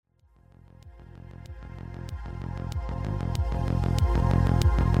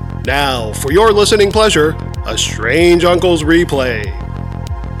Now, for your listening pleasure, a Strange Uncles replay.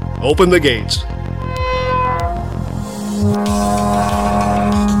 Open the gates.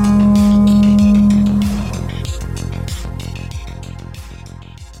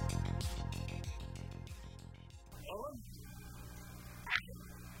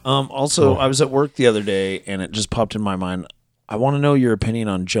 Also, I was at work the other day, and it just popped in my mind. I want to know your opinion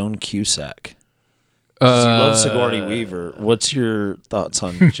on Joan Cusack. You love Sigourney Weaver. What's your thoughts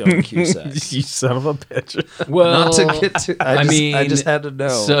on Joan Cusack? You son of a bitch. Well, Not to get to. I just had to know.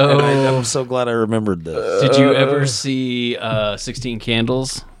 So- and I'm so glad I remembered this. did you ever see 16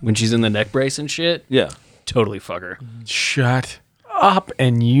 Candles when she's in the neck brace and shit? Yeah. Totally fuck her. Shut up,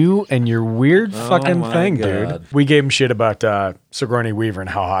 and you and your weird fucking my thing, God. dude. We gave him shit about Sigourney Weaver and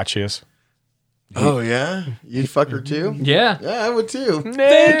how hot she is. Oh, yeah? You'd fuck her too? Yeah. Yeah, I would too.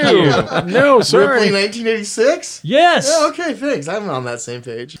 Thank you. No, sorry. Ripley 1986? Yes. Yeah, okay, thanks. I'm on that same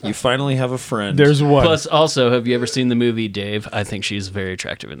page. You finally have a friend. There's one. Plus, also, have you ever seen the movie Dave? I think she's very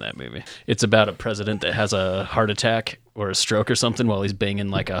attractive in that movie. It's about a president that has a heart attack or a stroke or something while he's banging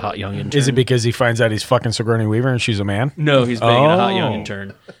like a hot young intern. Is it because he finds out he's fucking Sigourney Weaver and she's a man? No, he's banging a hot young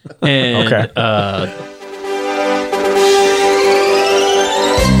intern. And, Okay.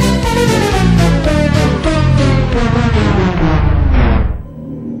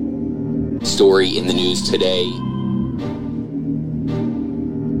 Story in the news today.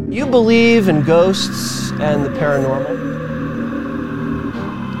 You believe in ghosts and the paranormal?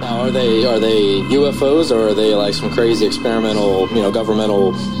 Now, are they UFOs or are they like some crazy experimental,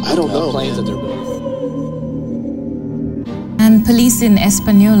 governmental? I don't know, planes man. that they're building. And police in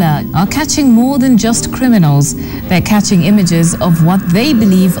Española are catching more than just criminals. They're catching images of what they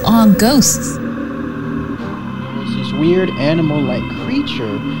believe are ghosts. There's this weird animal-like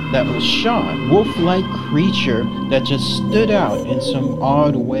creature that was shot, wolf-like creature that just stood out in some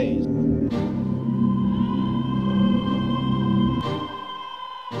odd ways.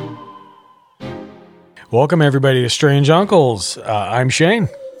 Welcome, everybody, to Strange Uncles. I'm Shane.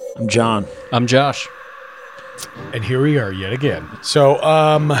 I'm John. I'm Josh. And here we are yet again. So,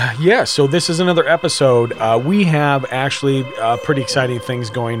 so this is another episode. We have actually pretty exciting things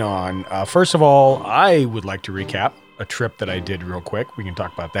going on. First of all, I would like to recap a trip that I did real quick. We can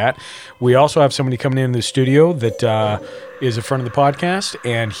talk about that. We also have somebody coming in the studio that is a friend of the podcast,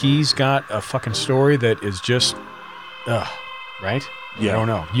 and he's got a fucking story that is just, right? Yeah. I don't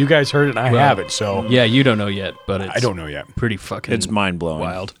know. You guys heard it, and I have it, so Yeah, you don't know yet, but it's I don't know yet. pretty fucking It's mind-blowing.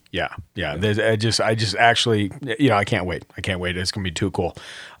 wild. Yeah. I just actually, I can't wait. It's gonna be too cool.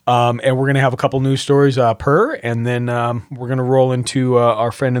 And we're gonna have a couple news stories per, and then we're gonna roll into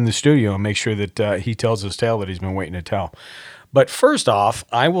our friend in the studio and make sure that he tells his tale that he's been waiting to tell. But first off,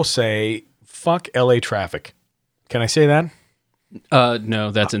 I will say, fuck LA traffic. Can I say that?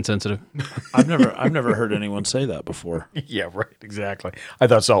 No, that's insensitive. I've never heard anyone say that before. Yeah, right. Exactly. I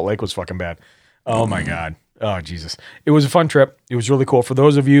thought Salt Lake was fucking bad. Oh my God. Oh, Jesus. It was a fun trip. It was really cool. For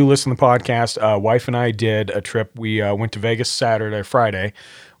those of you listening to the podcast, wife and I did a trip. We went to Vegas Friday,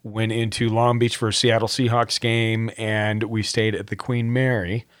 went into Long Beach for a Seattle Seahawks game, and we stayed at the Queen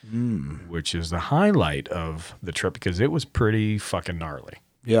Mary, which is the highlight of the trip because it was pretty fucking gnarly.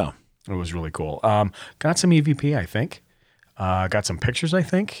 Yeah. It was really cool. Got some EVP, I think. Got some pictures, I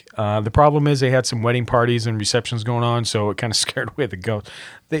think. The problem is they had some wedding parties and receptions going on, so it kind of scared away the ghosts.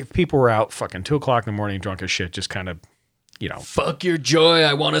 People were out fucking 2 o'clock in the morning drunk as shit, just kind of, Fuck your joy.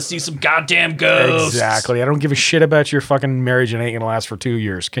 I want to see some goddamn ghosts. Exactly. I don't give a shit about your fucking marriage. It ain't going to last for 2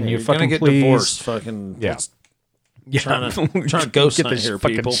 years. Can you You're fucking gonna get please? divorced. Fucking Yeah. Trying to ghost Get hunt this here,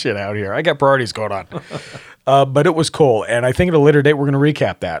 fucking people. shit out here. I got priorities going on. But it was cool. And I think at a later date, we're going to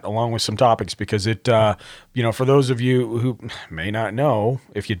recap that along with some topics because it, for those of you who may not know,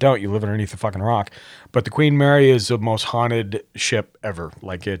 if you don't, you live underneath a fucking rock. But the Queen Mary is the most haunted ship ever.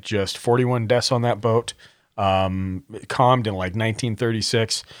 Like 41 deaths on that boat. It calmed in like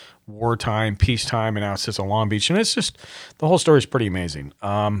 1936, wartime, peacetime, and now it sits on Long Beach. And it's just, the whole story is pretty amazing.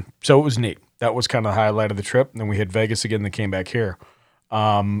 So it was neat. That was kind of the highlight of the trip. And then we hit Vegas again, then came back here.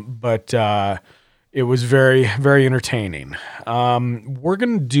 But it was very, very entertaining. We're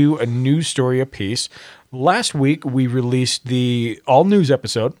going to do a news story apiece. Last week, we released the all news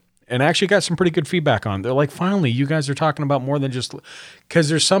episode and actually got some pretty good feedback on it. They're like, finally, you guys are talking about more than just, because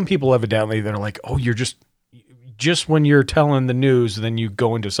there's some people evidently that are like, oh, you're just when you're telling the news, then you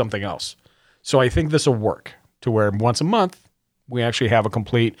go into something else. So I think this will work to where once a month, we actually have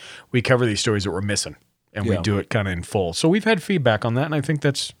we cover these stories that we're missing and we do it kind of in full. So we've had feedback on that. And I think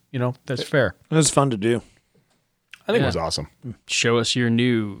that's fair. It was fun to do. I think it was awesome. Show us your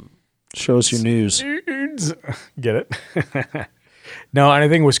news. Show us your news. Get it? No, and I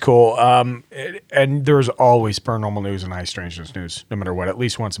think it was cool. And there's always paranormal news and high strangeness news, no matter what. At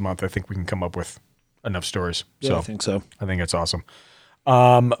least once a month, I think we can come up with enough stories. Yeah, I think so. I think it's awesome.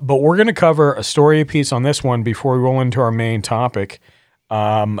 But we're going to cover a story piece on this one before we roll into our main topic.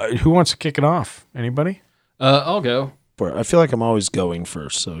 Who wants to kick it off? Anybody? I'll go. I feel like I'm always going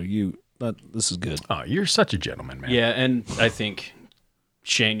first, so this is good. Oh, you're such a gentleman, man. Yeah, and I think,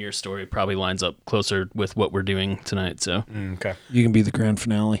 Shane, your story probably lines up closer with what we're doing tonight. So, Okay. You can be the grand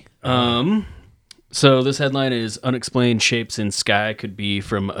finale. So this headline is "Unexplained Shapes in Sky Could Be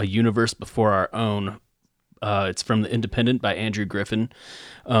from a Universe Before Our Own." It's from The Independent by Andrew Griffin.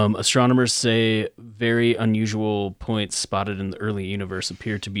 Astronomers say very unusual points spotted in the early universe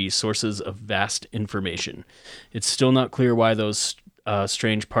appear to be sources of vast information. It's still not clear why those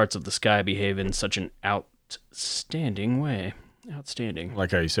strange parts of the sky behave in such an outstanding way. Outstanding.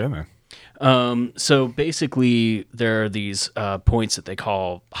 Like how you said that. So basically, there are these points that they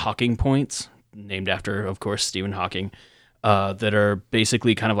call Hawking points, named after, of course, Stephen Hawking, that are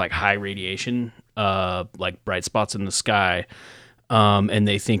basically kind of like high radiation, like bright spots in the sky. And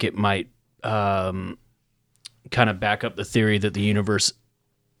they think it might kind of back up the theory that the universe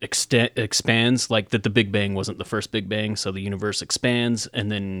expands, like that the Big Bang wasn't the first Big Bang, so the universe expands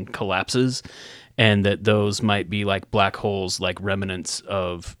and then collapses, and that those might be like black holes, like remnants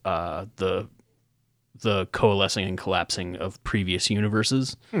of the coalescing and collapsing of previous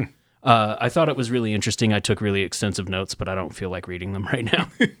universes. I thought it was really interesting. I took really extensive notes, but I don't feel like reading them right now.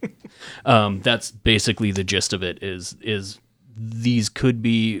 That's basically the gist of it. Is these could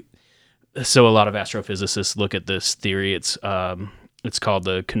be. So a lot of astrophysicists look at this theory. It's called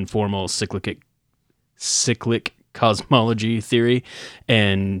the conformal cyclic cosmology theory,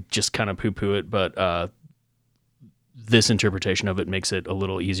 and just kind of poo-poo it. But this interpretation of it makes it a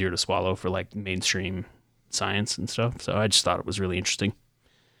little easier to swallow for like mainstream science and stuff. So I just thought it was really interesting.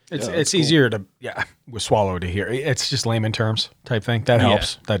 It's easier to swallow to hear. It's just layman terms type thing. That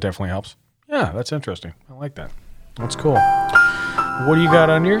helps. That definitely helps. Yeah, that's interesting. I like that. That's cool. What do you got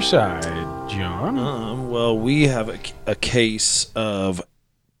on your side, John? Well, we have a case of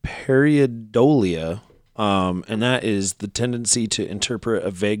pareidolia, and that is the tendency to interpret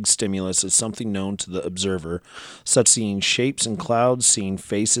a vague stimulus as something known to the observer, such seeing shapes in clouds, seeing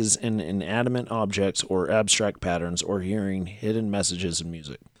faces in inanimate objects or abstract patterns, or hearing hidden messages in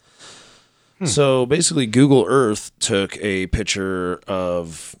music. So basically, Google Earth took a picture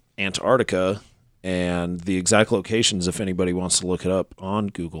of Antarctica, and the exact locations, if anybody wants to look it up on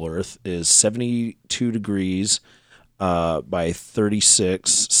Google Earth, is 72 degrees by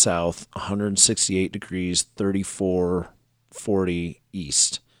 36 south, 168 degrees, 3440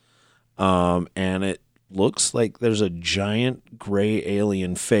 east. And it looks like there's a giant gray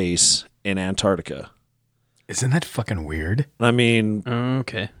alien face in Antarctica. Isn't that fucking weird? I mean,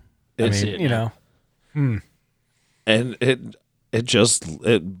 Okay. And it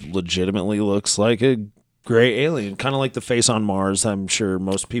legitimately looks like a gray alien, kind of like the face on Mars. I'm sure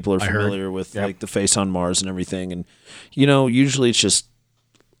most people are familiar with like the face on Mars and everything. And usually it's just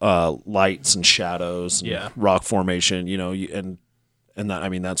lights and shadows and rock formation. And that, I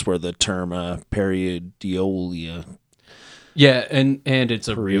mean, that's where the term pareidolia. Yeah, and it's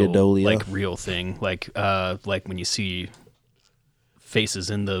a Pareidolia. real thing, like when you see faces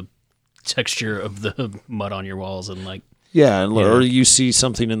in the texture of the mud on your walls, and like or you see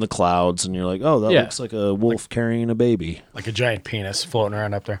something in the clouds and you're like, oh, that looks like a wolf carrying a baby, like a giant penis floating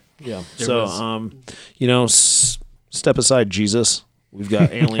around up there. Step aside, Jesus. We've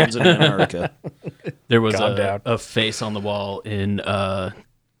got aliens in Antarctica. There was a face on the wall in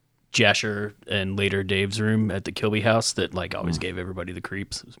Jasher and later Dave's room at the Kilby house that like always gave everybody the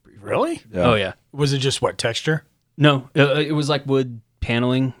creeps. It was pretty Really? Yeah. Oh yeah. Was it just what texture? No, it was like wood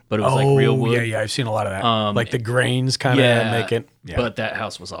paneling, but it was like real wood. Yeah, I've seen a lot of that. Like the grains kind of make it. Yeah. But that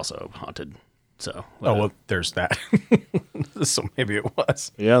house was also haunted. So there's that. So maybe it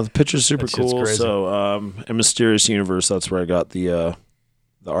was. Yeah, the picture's super cool. Crazy. So, a Mysterious Universe, that's where I got the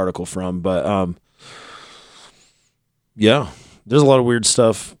article from. But there's a lot of weird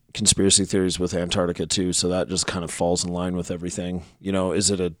stuff, conspiracy theories with Antarctica too. So that just kind of falls in line with everything. Is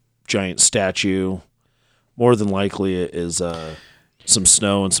it a giant statue? More than likely, it is some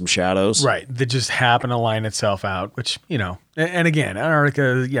snow and some shadows. Right. That just happen to line itself out, which, and again,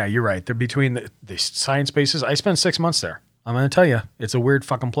 Antarctica, yeah, you're right. They're between the science bases. I spent 6 months there. I'm going to tell you, it's a weird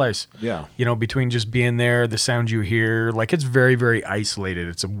fucking place. Yeah. Between just being there, the sound you hear, like it's very, very isolated.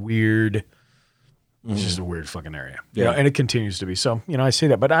 It's it's just a weird fucking area. Yeah. And it continues to be. So, I see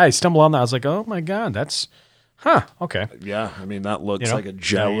that. But I stumble on that. I was like, oh my God, that's Huh. Okay. Yeah, I mean that looks You know, like a that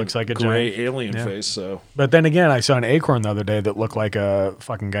giant, looks like a gray giant- alien yeah. face. So But then again, I saw an acorn the other day that looked like a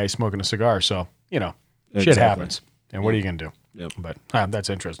fucking guy smoking a cigar. So, shit Exactly. happens. And what are you going to do? Yep. But that's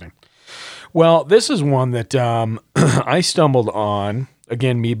interesting. Well, this is one that I stumbled on.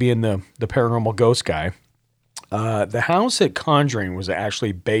 Again, me being the paranormal ghost guy. The house that Conjuring was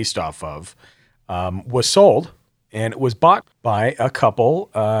actually based off of was sold, and it was bought by a couple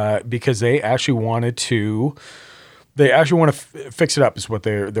because they actually wanted to. They actually want to fix it up is what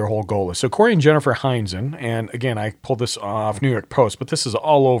their whole goal is. So Corey and Jennifer Heinzen, and again, I pulled this off New York Post, but this is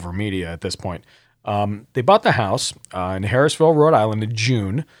all over media at this point. They bought the house in Harrisville, Rhode Island in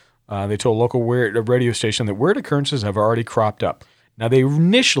June. They told a local radio station that weird occurrences have already cropped up. Now, they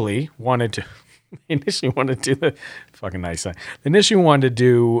initially wanted to do the fucking nice thing. They initially wanted to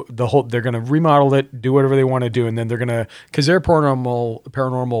do the whole, they're going to remodel it, do whatever they want to do, and then they're going to, because they're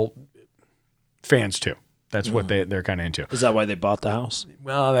paranormal fans too. That's what they're kind of into. is that why they bought the house?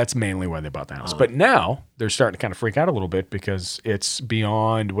 Well, that's mainly why they bought the house. But now they're starting to kind of freak out a little bit because it's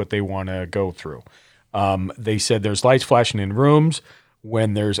beyond what they want to go through. They said there's lights flashing in rooms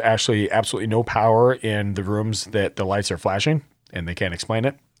when there's actually absolutely no power in the rooms that the lights are flashing, and they can't explain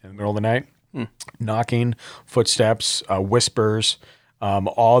it in the middle of the night. Knocking, footsteps, whispers.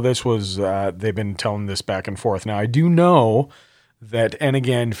 All this was, they've been telling this back and forth. Now, I do know that, and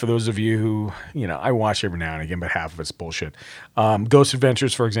again, for those of you who, I watch every now and again, but half of it's bullshit. Ghost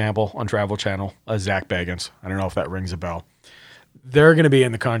Adventures, for example, on Travel Channel, Zach Bagans. I don't know if that rings a bell. They're going to be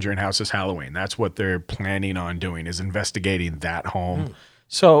in the Conjuring house this Halloween. That's what they're planning on doing, is investigating that home.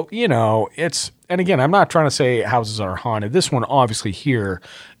 So, it's, and again, I'm not trying to say houses are haunted. This one, obviously, here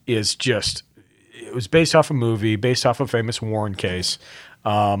is just, it was based off a movie, based off a famous Warren case.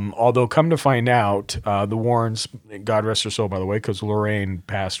 Although, come to find out, the Warrens, God rest their soul, by the way, because Lorraine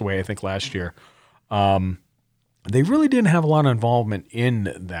passed away, I think, last year. They really didn't have a lot of involvement in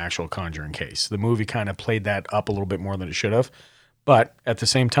the actual Conjuring case. The movie kind of played that up a little bit more than it should have. But at the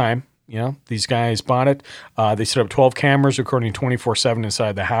same time, these guys bought it. They set up 12 cameras recording 24/7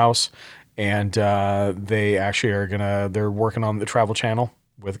 inside the house. And they actually they're working on the Travel Channel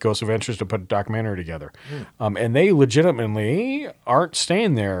with Ghost Adventures to put a documentary together. And they legitimately aren't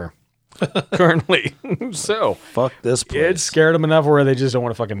staying there currently. So Fuck this place. it scared them enough where they just don't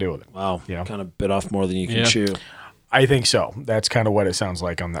want to fucking deal with it. Wow. Kind of bit off more than you can chew. I think so. That's kind of what it sounds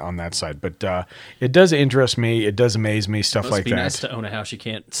like on that side. But it does interest me. It does amaze me, stuff Must like be that. nice to own a house you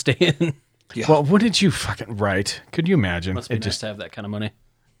can't stay in. Well, what did you fucking write? Could you imagine? Must be nice to have that kind of money.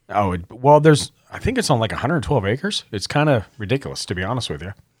 I think it's on like 112 acres. It's kind of ridiculous, to be honest with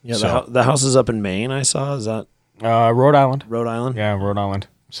you. Yeah, So, the house is up in Maine, I saw. Is that Rhode Island. Rhode Island? Yeah, Rhode Island.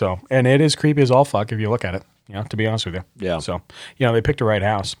 So, and it is creepy as all fuck if you look at it, to be honest with you. Yeah. So, they picked the right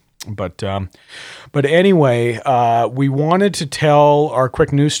house. But anyway, we wanted to tell our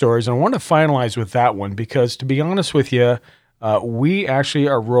quick news stories, and I want to finalize with that one because, to be honest with you, we actually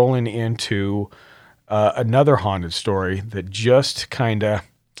are rolling into another haunted story that just kind of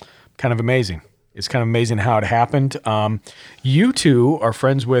amazing. It's kind of amazing how it happened. You two are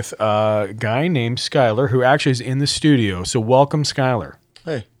friends with a guy named Skylar, who actually is in the studio. So welcome, Skylar.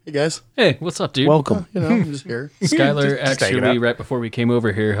 Hey guys. Hey, what's up, dude? Welcome. I'm just here. Skylar Just take it actually, up. right before we came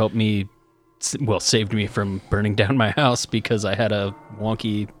over here, helped me, saved me from burning down my house because I had a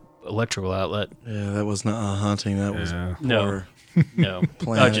wonky electrical outlet. Yeah, that was not a haunting. That was No. poor No,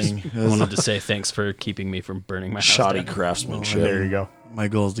 I just planning. wanted to say thanks for keeping me from burning my house Shoddy down. craftsmanship. There you go. My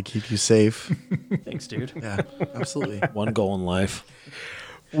goal is to keep you safe. Thanks, dude. Yeah, absolutely. One goal in life.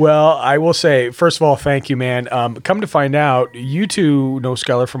 Well, I will say, first of all, thank you, man. Come to find out, you two know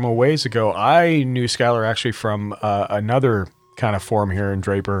Skylar from a ways ago. I knew Skylar actually from another kind of forum here in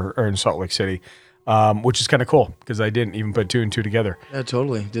Draper or in Salt Lake City, which is kind of cool because I didn't even put two and two together. Yeah,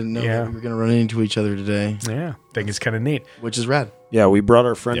 totally. Didn't know Yeah. that we were going to run into each other today, Yeah, think it's kind of neat. which is rad. Yeah, we brought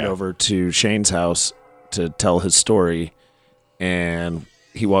our friend Yeah. over to Shane's house to tell his story, and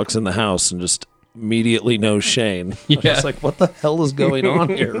he walks in the house and just immediately knows Shane. Yeah. It's like, what the hell is going on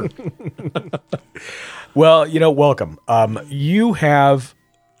here? Well, welcome. You have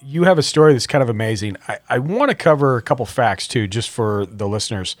a story that's kind of amazing. I want to cover a couple facts too, just for the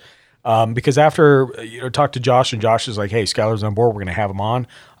listeners, because after talked to Josh, and Josh is like, "Hey, Skylar's on board. We're going to have him on."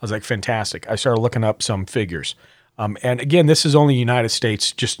 I was like, "Fantastic!" I started looking up some figures, and again, this is only United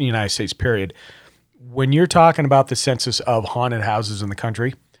States, just the United States period. When you're talking about the census of haunted houses in the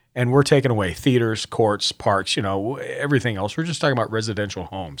country, and we're taking away theaters, courts, parks, everything else, we're just talking about residential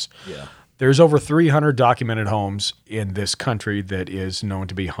homes. Yeah. There's over 300 documented homes in this country that is known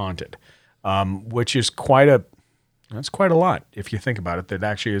to be haunted, which is quite a That's quite a lot if you think about it. That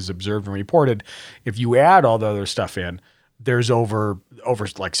actually is observed and reported. If you add all the other stuff in, there's over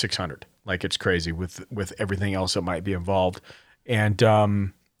like 600. Like it's crazy with everything else that might be involved. And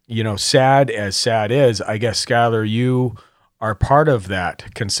sad as sad is, I guess, Skylar, you are part of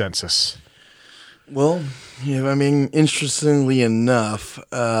that consensus. Well, yeah, I mean, interestingly enough,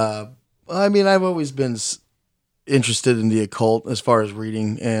 I've always been interested in the occult as far as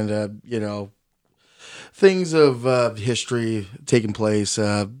reading and, things of history taking place,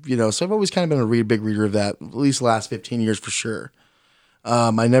 so I've always kind of been a big reader of that, at least the last 15 years for sure.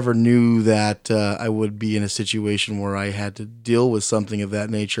 I never knew that I would be in a situation where I had to deal with something of that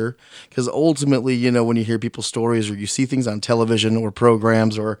nature. Because ultimately, when you hear people's stories or you see things on television or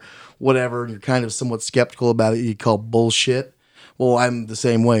programs or whatever, and you're kind of somewhat skeptical about it, you call bullshit. Well, I'm the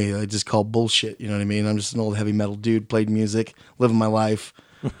same way. I just call bullshit. You know what I mean? I'm just an old heavy metal dude, played music, living my life.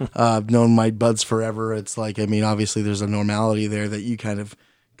 I've known my buds forever. It's like, obviously there's a normality there that you kind of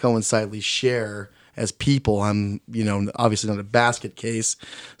coincidentally share as people. I'm, obviously not a basket case.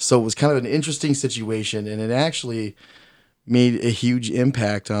 So it was kind of an interesting situation, and it actually made a huge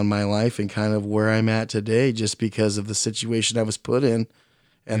impact on my life and kind of where I'm at today just because of the situation I was put in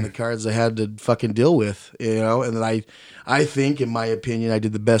and the cards I had to fucking deal with, and then I think, in my opinion, I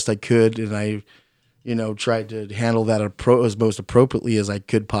did the best I could, and I, tried to handle that as most appropriately as I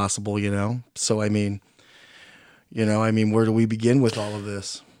could possible, So, where do we begin with all of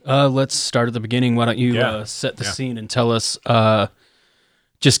this? Let's start at the beginning. Why don't you set the scene and tell us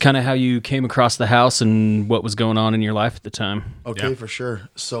just kind of how you came across the house and what was going on in your life at the time. Okay, for sure.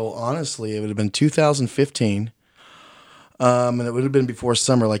 So honestly, it would have been 2015, and it would have been before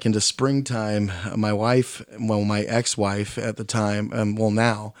summer, like into springtime. My ex-wife at the time,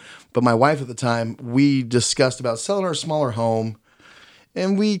 now, but my wife at the time, we discussed about selling our smaller home.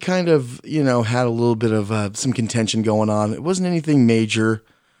 And we kind of, had a little bit of some contention going on. It wasn't anything major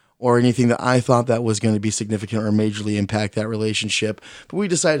or anything that I thought that was going to be significant or majorly impact that relationship. But we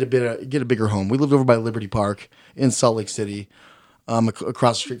decided to get a bigger home. We lived over by Liberty Park in Salt Lake City,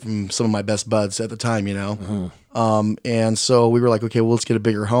 across the street from some of my best buds at the time, Mm-hmm. And so we were like, okay, well, let's get a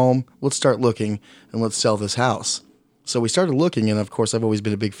bigger home. Let's start looking and let's sell this house. So we started looking, and of course, I've always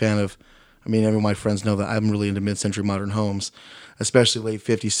been a big fan of, every of my friends know that I'm really into mid-century modern homes, especially late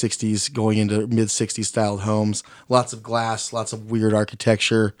 50s, 60s, going into mid-60s styled homes. Lots of glass, lots of weird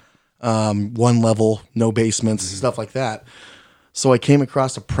architecture, one level, no basements, stuff like that. So I came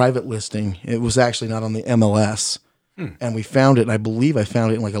across a private listing. It was actually not on the MLS. And we found it, and I believe I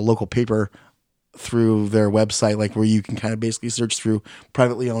found it in like a local paper through their website, like where you can kind of basically search through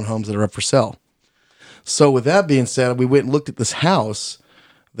privately owned homes that are up for sale. So with that being said, we went and looked at this house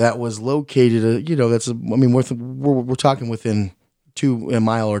that was located, we're talking within a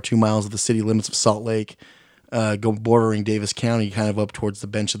mile or 2 miles of the city limits of Salt Lake, bordering Davis County, kind of up towards the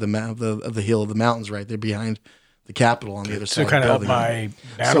bench of the hill of the mountains right there behind the Capitol on the other side. So kind of up by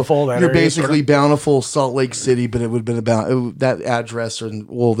Bountiful. So you're basically Bountiful, Salt Lake City, but it would have been about that address,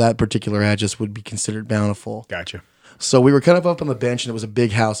 that particular address would be considered Bountiful. Gotcha. So we were kind of up on the bench, and it was a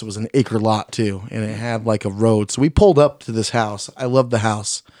big house. It was an acre lot too, and it had like a road. So we pulled up to this house. I loved the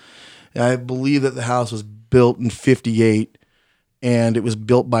house. I believe that the house was built in 58, and it was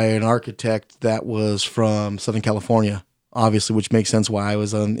built by an architect that was from Southern California, obviously, which makes sense why I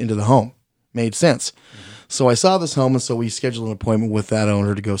was into the home. Made sense. Mm-hmm. So I saw this home, and so we scheduled an appointment with that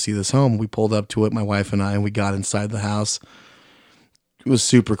owner to go see this home. We pulled up to it, my wife and I, and we got inside the house. It was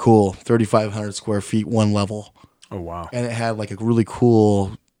super cool, 3,500 square feet, one level. Oh, wow. And it had like a really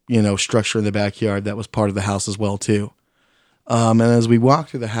cool, structure in the backyard that was part of the house as well, too. And as we walked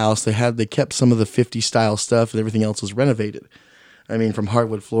through the house, they kept some of the 50s style stuff, and everything else was renovated. From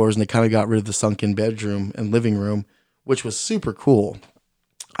hardwood floors, and they kind of got rid of the sunken bedroom and living room, which was super cool.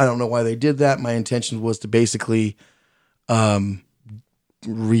 I don't know why they did that. My intention was to basically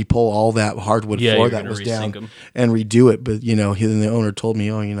repull all that hardwood floor that was down and redo it. But, then the owner told me,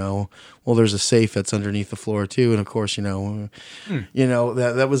 well, there's a safe that's underneath the floor too. And of course,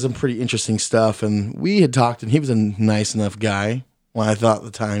 that was some pretty interesting stuff. And we had talked, and he was a nice enough guy when I thought at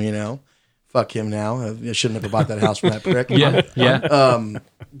the time, fuck him now. I shouldn't have bought that house from that prick. Yeah.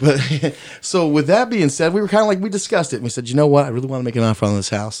 But so with that being said, we were kind of like, we discussed it. And we said, you know what? I really want to make an offer on this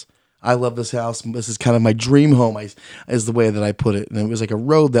house. I love this house. This is kind of my dream home, is the way that I put it. And it was like a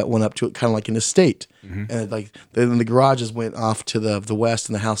road that went up to it, kind of like an estate. Mm-hmm. And then the garages went off to the west,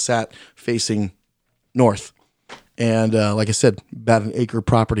 and the house sat facing north. And like I said, about an acre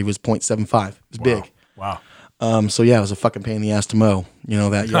property was 0.75. It was big. Wow. So yeah, it was a fucking pain in the ass to mow.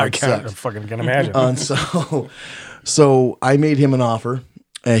 That yard sucked. I fucking can imagine. So I made him an offer.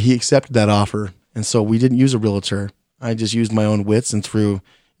 He accepted that offer, and so we didn't use a realtor. I just used my own wits, and through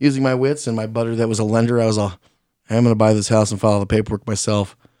using my wits and my buddy that was a lender, I'm going to buy this house and file the paperwork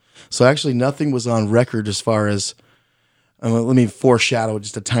myself. So actually nothing was on record as far as, let me foreshadow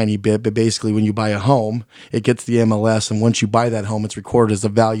just a tiny bit, but basically when you buy a home, it gets the MLS, and once you buy that home, it's recorded as the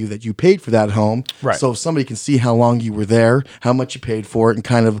value that you paid for that home. Right. So if somebody can see how long you were there, how much you paid for it, and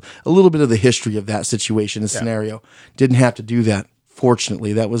kind of a little bit of the history of that situation and scenario. Didn't have to do that,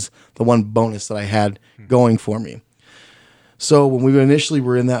 fortunately. That was the one bonus that I had going for me. So when we initially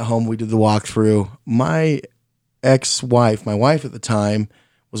were in that home, we did the walkthrough. My ex-wife, my wife at the time,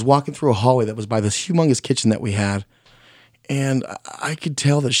 was walking through a hallway that was by this humongous kitchen that we had. And I could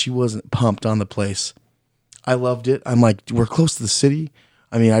tell that she wasn't pumped on the place. I loved it. I'm like, we're close to the city.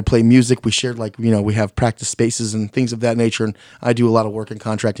 I mean, I play music. We shared we have practice spaces and things of that nature. And I do a lot of work in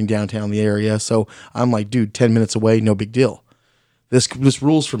contracting downtown in the area. So I'm like, dude, 10 minutes away, no big deal. This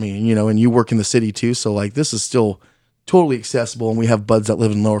rules for me, and you work in the city too. So like, this is still totally accessible. And we have buds that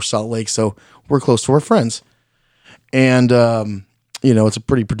live in Lower Salt Lake. So we're close to our friends. And, it's a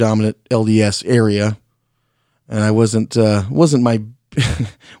pretty predominant LDS area. And I wasn't a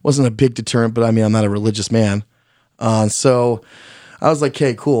big deterrent, but I mean, I'm not a religious man. So I was like,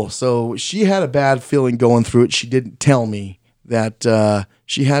 okay, cool. So she had a bad feeling going through it. She didn't tell me that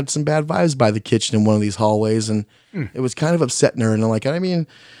she had some bad vibes by the kitchen in one of these hallways. And it was kind of upsetting her. And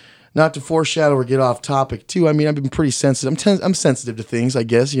not to foreshadow or get off topic too. I mean, I've been pretty sensitive. I'm sensitive to things, I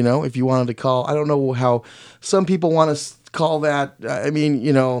guess, if you wanted to call, I don't know how some people want to call that. I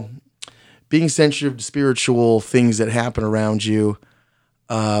mean, being sensitive to spiritual things that happen around you,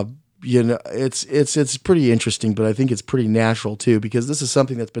 it's pretty interesting, but I think it's pretty natural too, because this is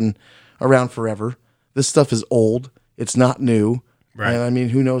something that's been around forever. This stuff is old. It's not new. Right. And I mean,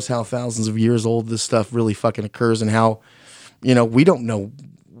 who knows how thousands of years old this stuff really fucking occurs, and how, we don't know.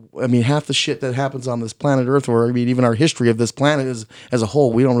 I mean, half the shit that happens on this planet Earth, or I mean, even our history of this planet as a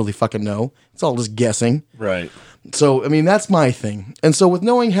whole, we don't really fucking know. It's all just guessing. Right. So, I mean, that's my thing. And so with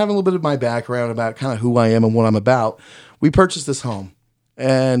having a little bit of my background about kind of who I am and what I'm about, we purchased this home,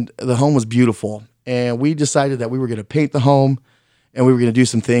 and the home was beautiful. And we decided that we were going to paint the home, and we were going to do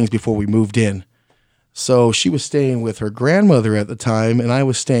some things before we moved in. So she was staying with her grandmother at the time, and I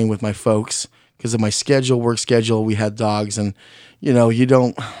was staying with my folks because of my work schedule. We had dogs, and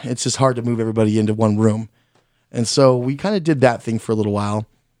it's just hard to move everybody into one room. And so we kind of did that thing for a little while.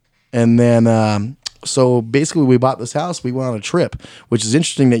 And then, so basically we bought this house. We went on a trip, which is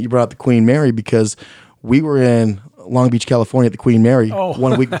interesting that you brought up the Queen Mary, because we were in Long Beach, California at the Queen Mary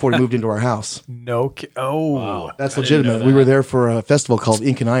 1 week before we moved into our house. Wow. That's legitimate. We were there for a festival called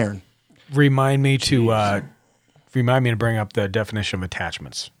Ink and Iron. Remind me to bring up the definition of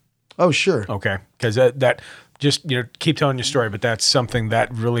attachments. Oh, sure. Okay. Because that just, keep telling your story, but that's something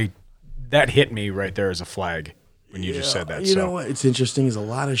that really, that hit me right there as a flag when you just said that. You know what? It's interesting is a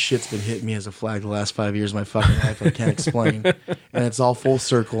lot of shit's been hitting me as a flag the last 5 years of my fucking life. I can't explain. And it's all full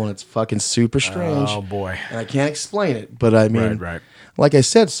circle, and it's fucking super strange. Oh, boy. And I can't explain it. But I mean, right. Like I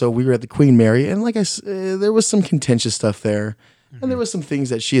said, so we were at the Queen Mary, and like there was some contentious stuff there. And there was some things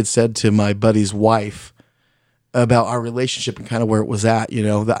that she had said to my buddy's wife about our relationship and kind of where it was at,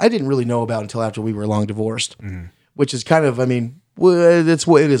 that I didn't really know about until after we were long divorced, which is kind of, it's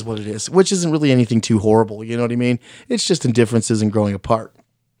what it is, which isn't really anything too horrible. You know what I mean? It's just indifferences and growing apart.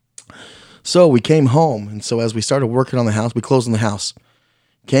 So we came home. And so as we started working on the house, we closed on the house,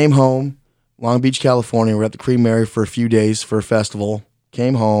 came home, Long Beach, California. We're at the Queen Mary for a few days for a festival,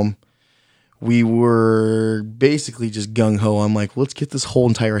 came home. We were basically just gung-ho. I'm like, let's get this whole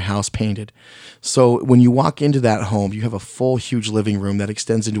entire house painted. So when you walk into that home, you have a full, huge living room that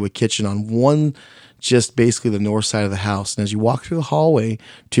extends into a kitchen on one, just basically the north side of the house. And as you walk through the hallway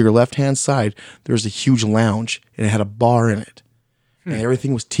to your left-hand side, there's a huge lounge, and it had a bar in it. And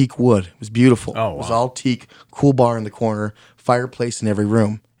everything was teak wood. It was beautiful. Oh, wow. It was all teak, cool bar in the corner, fireplace in every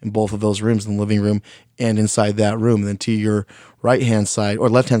room, in both of those rooms, in the living room and inside that room. And then to your right-hand side, or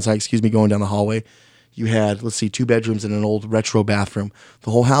left-hand side, going down the hallway, you had, 2 bedrooms and an old retro bathroom.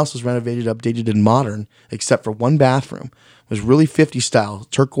 The whole house was renovated, updated, and modern, except for one bathroom. It was really 50s style,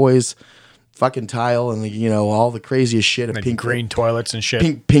 turquoise fucking tile, and all the craziest shit. Like pink green toilets and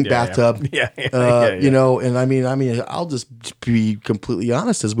shit. Pink bathtub. Yeah. And I mean, I'll just be completely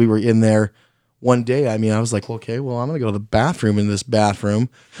honest. As we were in there one day, I was like, okay, well, I'm going to go to the bathroom in this bathroom.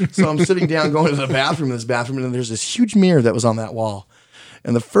 So I'm sitting down going to the bathroom in this bathroom, and then there's this huge mirror that was on that wall.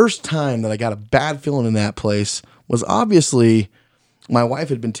 And the first time that I got a bad feeling in that place was obviously my wife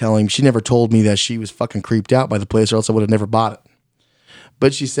had been telling me, she never told me that she was fucking creeped out by the place, or else I would have never bought it.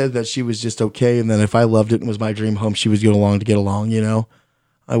 But she said that she was just okay, and then if I loved it and was my dream home, she was going along to get along,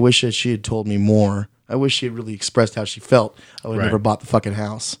 I wish that she had told me more. I wish she had really expressed how she felt. I would have Right. never bought the fucking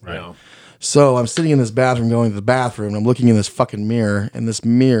house. Right. So I'm sitting in this bathroom, going to the bathroom, and I'm looking in this fucking mirror. And this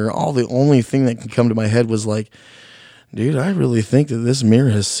mirror, the only thing that can come to my head was like, dude, I really think that this mirror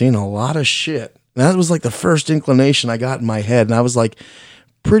has seen a lot of shit. And that was like the first inclination I got in my head. And I was like,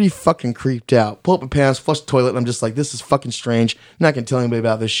 pretty fucking creeped out. Pull up my pants, flush the toilet, and I'm just like, this is fucking strange. Not gonna tell anybody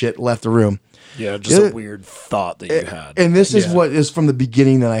about this shit. Left the room. Yeah, just a weird thought that you had. And this is what is from the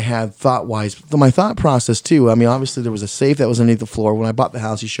beginning that I had thought wise. My thought process too. I mean, obviously there was a safe that was underneath the floor. When I bought the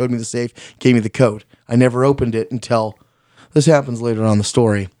house, he showed me the safe, gave me the code. I never opened it until this happens later on in the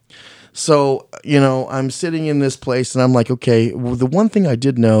story. So, I'm sitting in this place and I'm like, okay, well, the one thing I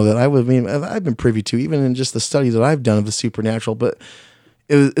did know that I've been privy to, even in just the study that I've done of the supernatural, but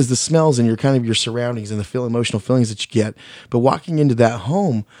is the smells and your surroundings and the emotional feelings that you get. But walking into that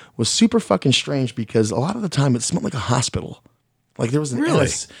home was super fucking strange because a lot of the time it smelled like a hospital. Like there was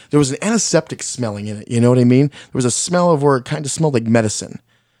an antiseptic smelling in it. You know what I mean? There was a smell of where it kind of smelled like medicine.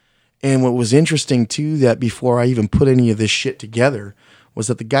 And what was interesting too, that before I even put any of this shit together, was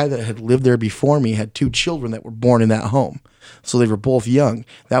that the guy that had lived there before me had 2 children that were born in that home. So they were both young.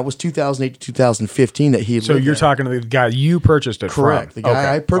 That was 2008 to 2015 that he had So lived you're there. talking to the guy you purchased it Correct. from. The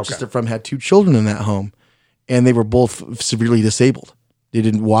guy I purchased it from had 2 children in that home, and they were both severely disabled. They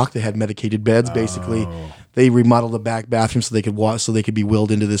didn't walk. They had medicated beds. Basically, they remodeled the back bathroom so they could walk, so they could be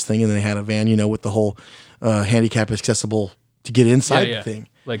wheeled into this thing, and then they had a van, with the whole handicap accessible to get inside the thing.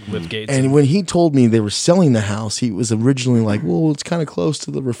 Like lift gates. And when he told me they were selling the house, he was originally like, well, it's kind of close to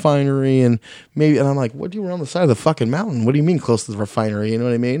the refinery and maybe, and I'm like, what, you were on the side of the fucking mountain? What do you mean close to the refinery? You know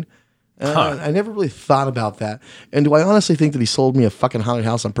what I mean? I never really thought about that. And do I honestly think that he sold me a fucking haunted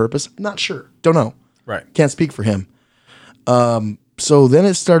house on purpose? Not sure. Don't know. Right. Can't speak for him. So then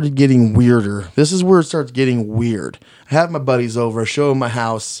it started getting weirder. This is where it starts getting weird. I have my buddies over, show them my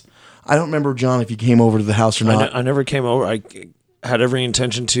house. I don't remember, John, if you came over to the house or not. I never came over. I had every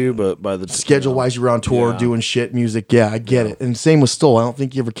intention to, but by the schedule wise, you were on tour doing shit, music. Yeah, I get it. And same with Stoll. I don't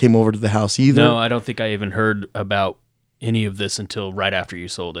think you ever came over to the house either. No, I don't think I even heard about any of this until right after you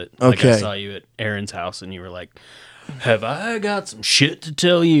sold it. Like Okay. I saw you at Aaron's house and you were like, have I got some shit to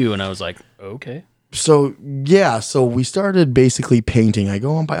tell you? And I was like, okay. So we started basically painting. I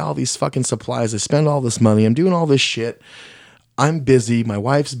go and buy all these fucking supplies. I spend all this money. I'm doing all this shit. I'm busy. My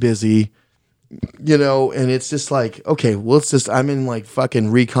wife's busy. And it's just like, okay, well, I'm in like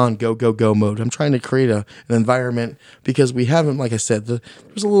fucking recon go mode. I'm trying to create an environment because we haven't, like I said,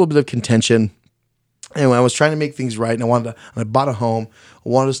 there's a little bit of contention. Anyway, I was trying to make things right, and I bought a home. I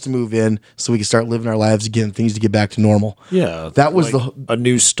wanted us to move in so we could start living our lives again, things to get back to normal. Yeah. That was a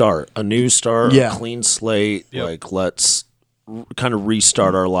new start, Yeah. a clean slate. Yep. Like, let's kind of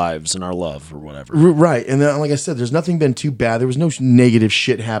restart our lives and our love or whatever. Right. And then, like I said, there's nothing been too bad. There was no negative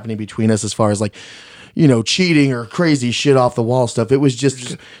shit happening between us as far as like, cheating or crazy shit off the wall stuff. It was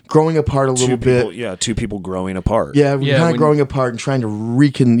just growing apart a little bit. Yeah, 2 people growing apart. Yeah, we're kind of growing apart and trying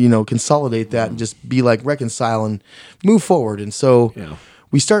to consolidate that and just be like reconcile and move forward. And so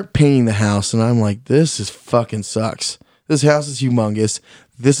we start painting the house, and I'm like, this is fucking sucks. This house is humongous.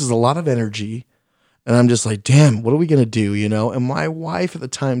 This is a lot of energy. And I'm just like, damn, what are we going to do? And my wife at the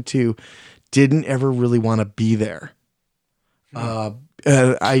time too didn't ever really want to be there. I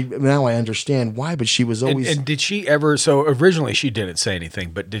understand why, but she was always. And did she ever? So originally she didn't say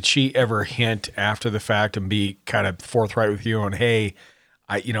anything, but did she ever hint after the fact and be kind of forthright with you on, hey,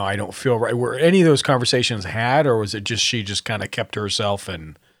 I don't feel right? Were any of those conversations had, or was it just she just kind of kept to herself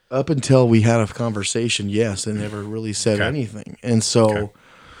and? Up until we had a conversation, yes, and never really said anything, and so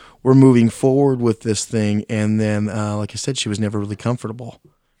we're moving forward with this thing, and then, like I said, she was never really comfortable,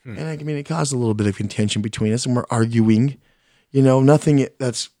 and I mean, it caused a little bit of contention between us, and we're arguing. Nothing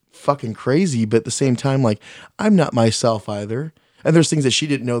that's fucking crazy, but at the same time, like, I'm not myself either. And there's things that she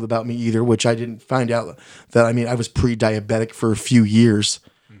didn't know about me either, which I didn't find out that, I was pre-diabetic for a few years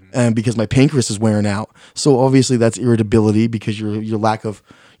and because my pancreas is wearing out. So obviously that's irritability because you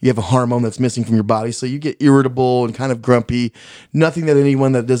have a hormone that's missing from your body. So you get irritable and kind of grumpy. Nothing that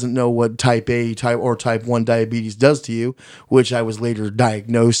anyone that doesn't know what type 1 diabetes does to you, which I was later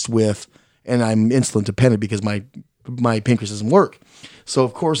diagnosed with, and I'm insulin dependent because my pancreas doesn't work. So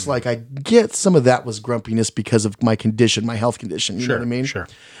of course, like, I get some of that was grumpiness because of my condition, my health condition. You know what I mean? Sure.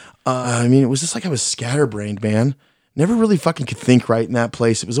 It was just like I was scatterbrained, man. Never really fucking could think right in that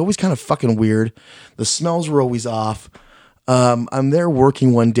place. It was always kind of fucking weird. The smells were always off. I'm there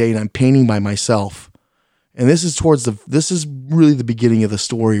working one day and I'm painting by myself. And this is really the beginning of the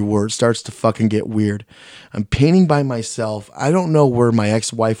story where it starts to fucking get weird. I'm painting by myself. I don't know where my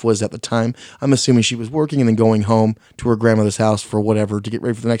ex-wife was at the time. I'm assuming she was working and then going home to her grandmother's house for whatever, to get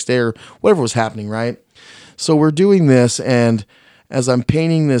ready for the next day or whatever was happening, right? So we're doing this, and as I'm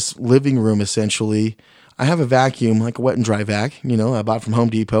painting this living room, essentially, I have a vacuum, like a wet and dry vac, I bought from Home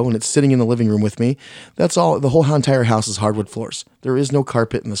Depot, and it's sitting in the living room with me. That's all. The whole entire house is hardwood floors. There is no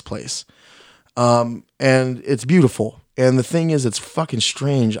carpet in this place. And it's beautiful. And the thing is, it's fucking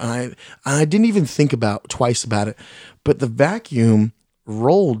strange. I didn't even think twice about it, but the vacuum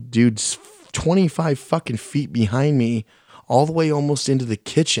rolled, dude, 25 fucking feet behind me, all the way almost into the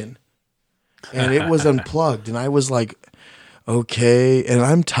kitchen. And it was unplugged. And I was like, okay. And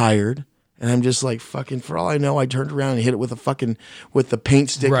I'm tired. And I'm just like, fucking, for all I know, I turned around and hit it with the paint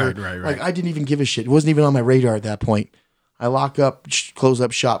sticker. Right. Like, I didn't even give a shit. It wasn't even on my radar at that point. I lock up, close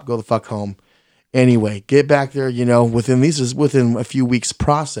up shop, go the fuck home. Anyway, get back there, within a few weeks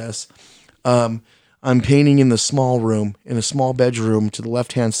process. I'm painting in the small room, in a small bedroom to the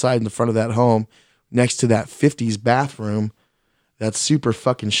left-hand side in the front of that home, next to that 50s bathroom. That's super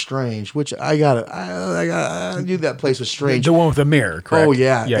fucking strange, which I knew that place was strange. The one with the mirror, correct? Oh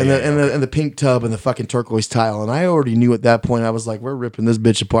yeah. And the pink tub and the fucking turquoise tile. And I already knew at that point, I was like, we're ripping this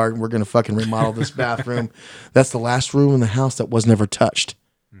bitch apart and we're going to fucking remodel this bathroom. That's the last room in the house that was never touched.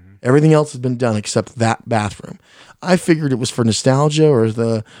 Everything else has been done except that bathroom. I figured it was for nostalgia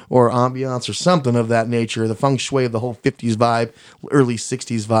or ambiance or something of that nature, the feng shui of the whole 50s vibe, early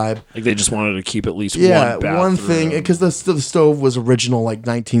 60s vibe. Like they just wanted to keep at least one thing, because the stove was original, like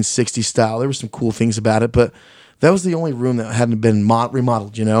 1960s style. There were some cool things about it, but that was the only room that hadn't been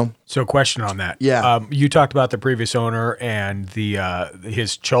remodeled, So question on that. Yeah. You talked about the previous owner and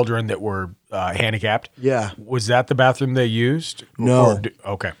his children that were handicapped. Yeah. Was that the bathroom they used? No.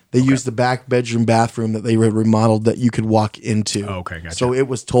 Okay. They used the back bedroom bathroom that they remodeled that you could walk into. Okay, gotcha. So it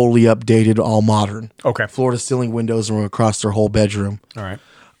was totally updated, all modern. Okay. Floor to ceiling windows were across their whole bedroom. All right.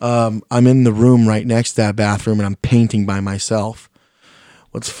 I'm in the room right next to that bathroom and I'm painting by myself.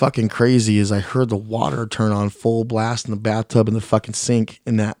 What's fucking crazy is I heard the water turn on full blast in the bathtub and the fucking sink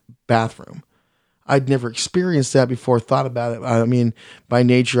in that bathroom. I'd never experienced that before, thought about it. I mean, by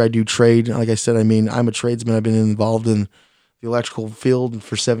nature, I do trade. Like I said, I'm a tradesman. I've been involved in the electrical field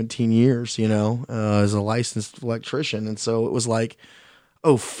for 17 years, as a licensed electrician. And so it was like,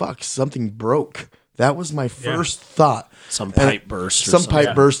 oh, fuck, something broke. That was my first thought. Some pipe burst. Some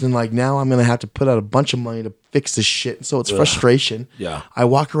pipe burst, and like now I'm going to have to put out a bunch of money to fix this shit. So it's frustration. Yeah. I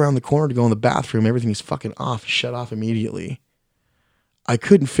walk around the corner to go in the bathroom. Everything's fucking off, shut off immediately. I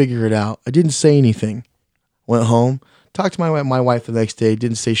couldn't figure it out. I didn't say anything. Went home, talked to my wife the next day,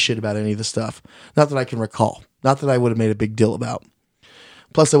 didn't say shit about any of the stuff. Not that I can recall. Not that I would have made a big deal about.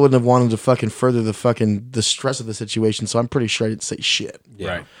 Plus, I wouldn't have wanted to fucking further the stress of the situation, so I'm pretty sure I didn't say shit.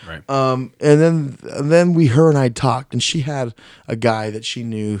 Yeah. Right. And then her and I talked, and she had a guy that she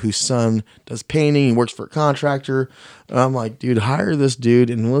knew whose son does painting and works for a contractor. And I'm like, dude, hire this dude,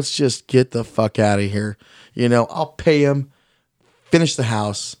 and let's just get the fuck out of here. I'll pay him, finish the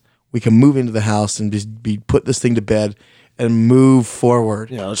house. We can move into the house and just put this thing to bed and move forward.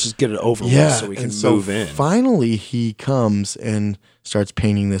 Yeah, let's just get it over with so we can move in. Finally, he comes and starts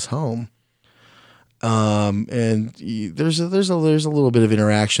painting this home. And there's a little bit of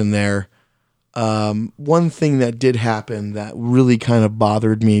interaction there. One thing that did happen that really kind of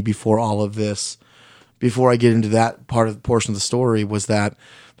bothered me before all of this, before I get into that portion of the story, was that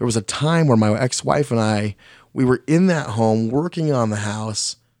there was a time where my ex-wife and I, we were in that home working on the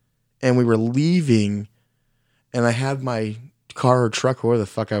house, and we were leaving, and I had my car or truck or where the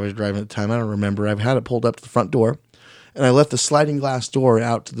fuck I was driving at the time, I don't remember. I've had it pulled up to the front door, and I left the sliding glass door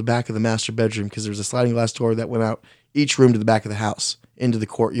out to the back of the master bedroom because there was a sliding glass door that went out each room to the back of the house into the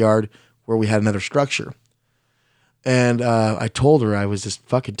courtyard where we had another structure. And I told her I was just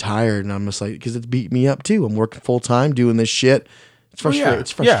fucking tired, and I'm just like, because it's beat me up too. I'm working full time doing this shit. It's frustrating.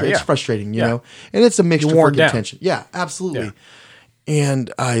 It's frustrating, you know. And it's a mixture for contention. Yeah, absolutely. Yeah.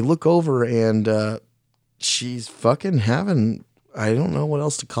 And I look over, and she's fucking having, I don't know what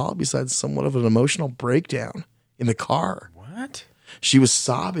else to call it besides somewhat of an emotional breakdown in the car. What? She was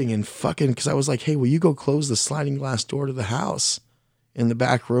sobbing and fucking, because I was like, hey, will you go close the sliding glass door to the house in the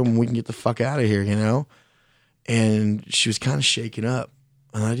back room and we can get the fuck out of here, you know? And she was kind of shaken up,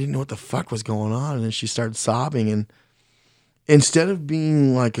 and I didn't know what the fuck was going on. And then she started sobbing, and instead of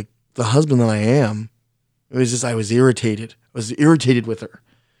being like the husband that I am, it was just, I was irritated. I was irritated with her,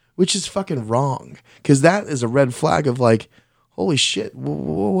 which is fucking wrong, because that is a red flag of like, holy shit,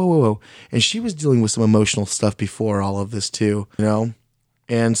 whoa. And she was dealing with some emotional stuff before all of this too, you know?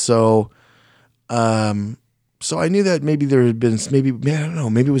 And so So I knew that maybe there had been, maybe I don't know,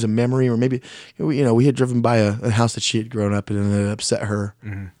 maybe it was a memory, or maybe, we had driven by a house that she had grown up in and it upset her.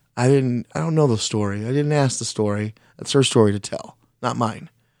 Mm-hmm. I don't know the story. I didn't ask the story. That's her story to tell, not mine.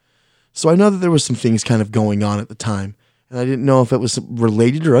 So I know that there was some things kind of going on at the time, and I didn't know if it was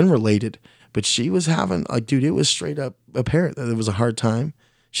related or unrelated, but she was having, like, dude, it was straight up apparent that it was a hard time.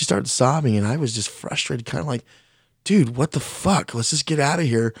 She started sobbing, and I was just frustrated, kind of like, dude, what the fuck? Let's just get out of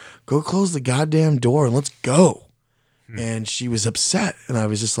here. Go close the goddamn door and let's go. And she was upset, and I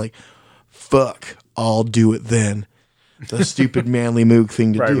was just like, fuck, I'll do it then. The stupid manly moog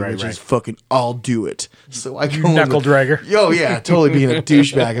thing to do, which is fucking, I'll do it. So I go knuckle dragger. Oh yeah, totally being a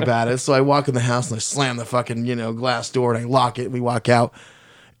douchebag about it. So I walk in the house and I slam the fucking, glass door and I lock it and we walk out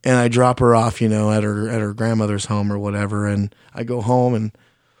and I drop her off, at her grandmother's home or whatever. And I go home and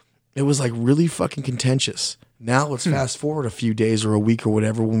it was like really fucking contentious. Now let's fast forward a few days or a week or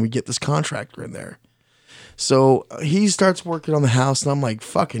whatever when we get this contractor in there. So he starts working on the house and I'm like,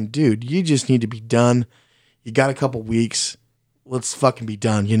 fucking dude, you just need to be done. You got a couple weeks. Let's fucking be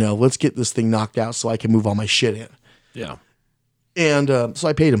done. Let's get this thing knocked out so I can move all my shit in. Yeah. And so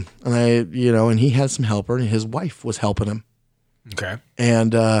I paid him, and and he had some helper, and his wife was helping him. Okay.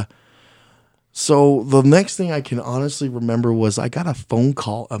 And so the next thing I can honestly remember was I got a phone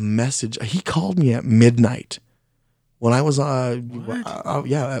call, a message. He called me at midnight when I was at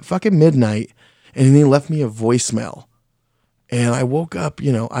fucking midnight, and he left me a voicemail. And I woke up,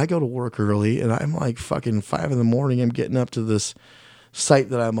 I go to work early and I'm like fucking 5 a.m. I'm getting up to this site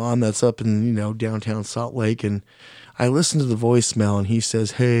that I'm on that's up in, downtown Salt Lake. And I listen to the voicemail and he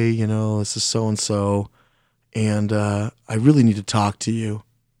says, hey, this is so-and-so. And I really need to talk to you.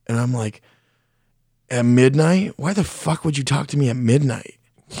 And I'm like, at midnight? Why the fuck would you talk to me at midnight?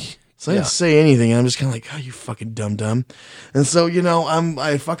 So I didn't say anything. I'm just kind of like, oh, you fucking dumb. And so,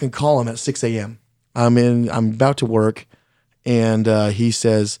 I fucking call him at 6 a.m. I'm about to work. And he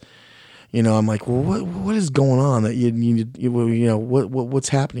says, I'm like, well, what is going on that you need? What's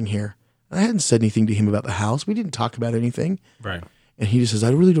happening here? I hadn't said anything to him about the house. We didn't talk about anything. Right. And he just says,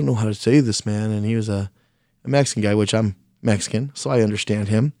 I really don't know how to say this, man. And he was a Mexican guy, which I'm Mexican, so I understand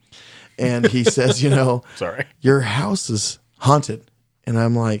him. And he says, sorry, your house is haunted. And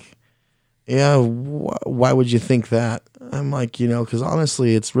I'm like, yeah, why would you think that? I'm like, because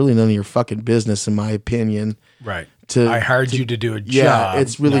honestly, it's really none of your fucking business, in my opinion. Right. I hired you to do a job. Yeah,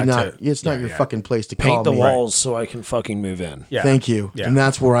 it's really not. It's not your fucking place to paint call the me. walls so I can fucking move in. Yeah. Thank you. Yeah. And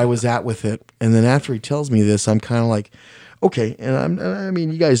that's where I was at with it. And then after he tells me this, I'm kind of like, okay. And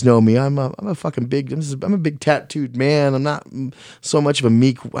you guys know me. I'm a fucking big. I'm a big tattooed man. I'm not so much of a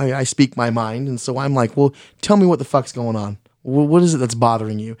meek. I speak my mind, and so I'm like, well, tell me what the fuck's going on. What is it that's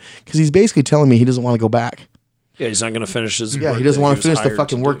bothering you? Because he's basically telling me he doesn't want to go back. Yeah, he's not going to finish his work. Yeah, he doesn't want to finish the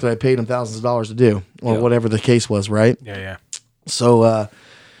fucking work that I paid him thousands of dollars to do, or whatever the case was, right? Yeah. So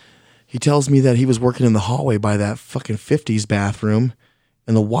he tells me that he was working in the hallway by that fucking 50s bathroom,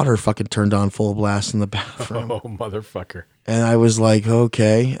 and the water fucking turned on full blast in the bathroom. Oh, motherfucker. And I was like,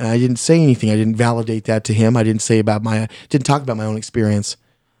 okay. And I didn't say anything. I didn't validate that to him. I didn't talk about my own experience.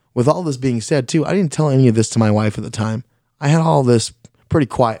 With all this being said, too, I didn't tell any of this to my wife at the time. I had all this pretty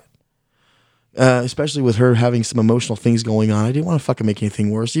quiet. Especially with her having some emotional things going on. I didn't want to fucking make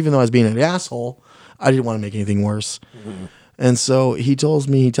anything worse. Even though I was being an asshole, I didn't want to make anything worse. Mm-hmm. And so he tells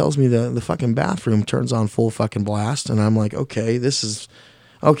me the fucking bathroom turns on full fucking blast. And I'm like, okay,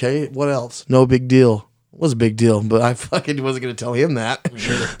 what else? No big deal. It was a big deal, but I fucking wasn't going to tell him that.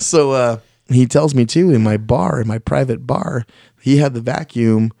 Sure. So he tells me too, in my private bar, he had the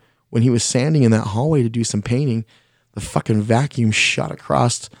vacuum when he was sanding in that hallway to do some painting. The fucking vacuum shot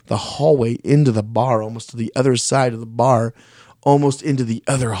across the hallway into the bar, almost to the other side of the bar, almost into the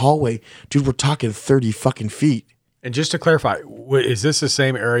other hallway. Dude, we're talking 30 fucking feet. And just to clarify, is this the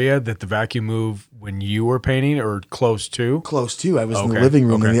same area that the vacuum moved when you were painting, or close to? Close to. I was in the living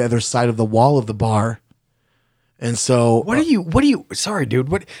room on the other side of the wall of the bar. And so what do you sorry, dude,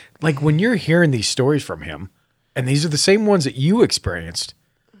 when you're hearing these stories from him, and these are the same ones that you experienced,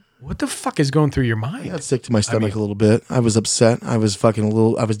 what the fuck is going through your mind? I got sick to my stomach a little bit. I was upset. I was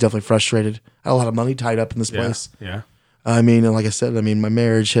definitely frustrated. I had a lot of money tied up in this place. Yeah. And like I said, my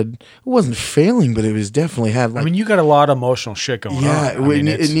marriage it wasn't failing, but it was definitely had you got a lot of emotional shit going on. Yeah, we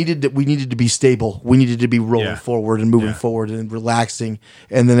needed to be stable. We needed to be rolling forward and moving forward and relaxing,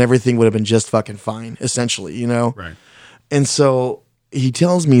 and then everything would have been just fucking fine, essentially, Right. And so he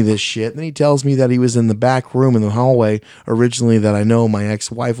tells me this shit. Then he tells me that he was in the back room in the hallway originally that I know my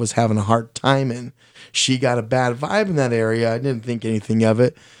ex-wife was having a hard time in. She got a bad vibe in that area. I didn't think anything of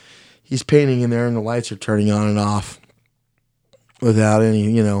it. He's painting in there and the lights are turning on and off without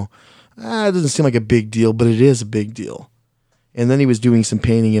any, it doesn't seem like a big deal, but it is a big deal. And then he was doing some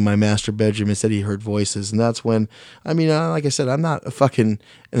painting in my master bedroom and said he heard voices. And that's when, like I said, I'm not an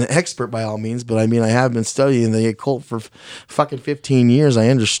expert by all means, but I have been studying the occult for fucking 15 years. I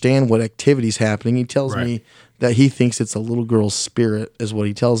understand what activity's happening. He tells me that he thinks it's a little girl's spirit, is what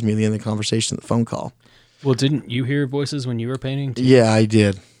he tells me at the end of the conversation, the phone call. Well, didn't you hear voices when you were painting too? Yeah, I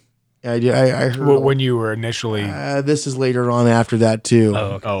did. I heard. Well, when you were initially, this is later on after that too.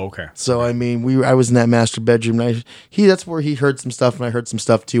 Oh, okay. So I was in that master bedroom. And that's where he heard some stuff, and I heard some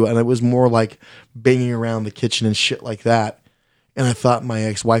stuff too. And it was more like banging around the kitchen and shit like that. And I thought my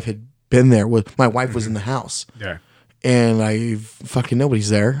ex-wife had been there. My wife was in the house. Yeah. And I fucking nobody's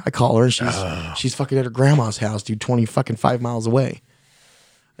there. I call her, and she's fucking at her grandma's house, dude, 5 miles away.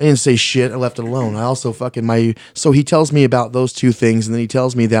 I didn't say shit. I left it alone. I also so he tells me about those two things, and then he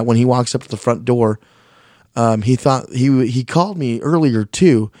tells me that when he walks up to the front door, he thought he called me earlier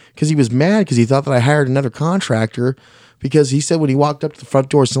too, because he was mad because he thought that I hired another contractor, because he said when he walked up to the front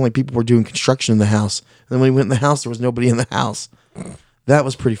door, it sounded like people were doing construction in the house. And then when he went in the house, there was nobody in the house. That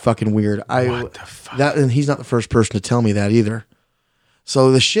was pretty fucking weird. What the fuck? And he's not the first person to tell me that either.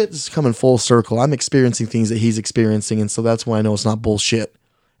 So the shit is coming full circle. I'm experiencing things that he's experiencing, and so that's why I know it's not bullshit.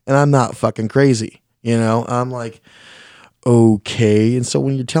 And I'm not fucking crazy, I'm like, okay. And so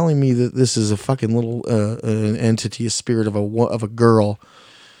when you're telling me that this is a fucking little an entity, a spirit of a girl,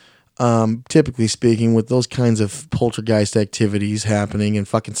 typically speaking, with those kinds of poltergeist activities happening and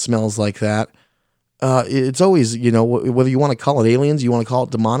fucking smells like that, it's always, whether you want to call it aliens, you want to call it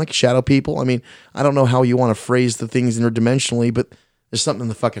demonic, shadow people. I don't know how you want to phrase the things interdimensionally, but there's something in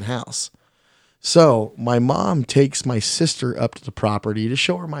the fucking house. So my mom takes my sister up to the property to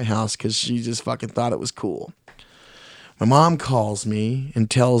show her my house because she just fucking thought it was cool. My mom calls me and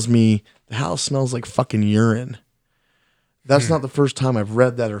tells me the house smells like fucking urine. That's not the first time I've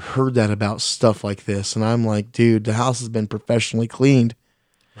read that or heard that about stuff like this. And I'm like, dude, the house has been professionally cleaned.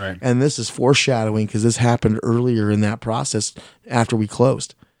 Right. And this is foreshadowing because this happened earlier in that process after we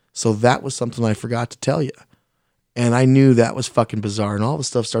closed. So that was something I forgot to tell you. And I knew that was fucking bizarre. And all the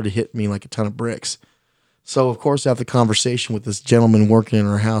stuff started hitting me like a ton of bricks. So, of course, after the conversation with this gentleman working in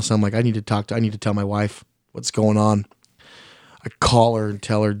our house, I'm like, I need to tell my wife what's going on. I call her and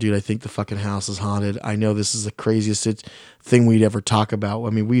tell her, dude, I think the fucking house is haunted. I know this is the craziest thing we'd ever talk about.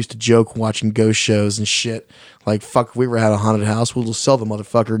 We used to joke watching ghost shows and shit. Like, fuck, if we ever had a haunted house, we'll just sell the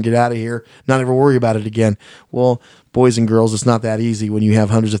motherfucker and get out of here. Not ever worry about it again. Well, boys and girls, it's not that easy when you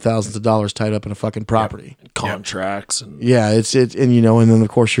have hundreds of thousands of dollars tied up in a fucking property. Yep. Contracts. And and then, of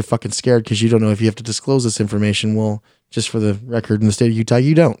course, you're fucking scared because you don't know if you have to disclose this information. Well, just for the record, in the state of Utah,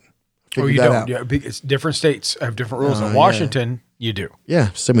 you don't. You don't. Yeah, it's different states have different rules. In Washington, you do.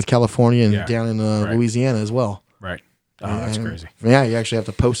 Yeah, same with California and down in Louisiana as well. Right. Oh, that's crazy. Yeah, you actually have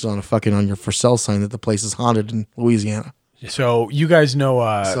to post it on on your for sale sign that the place is haunted in Louisiana. So you guys know,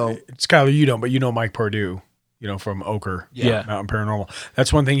 Skylar, you don't, but you know Mike Pardue, from Ochre, Mountain Paranormal.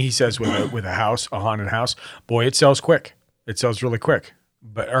 That's one thing he says with a house, a haunted house. Boy, it sells quick. It sells really quick,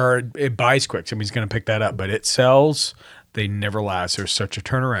 or it buys quick. Somebody's going to pick that up, but it sells. They never last. There's such a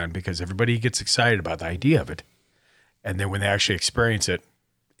turnaround because everybody gets excited about the idea of it. And then when they actually experience it,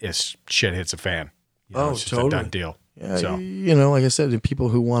 shit hits a fan. It's just totally a done deal. Yeah, so. Like I said, the people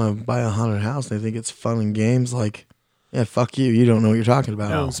who want to buy a haunted house, they think it's fun and games. Like, yeah, fuck you. You don't know what you're talking about.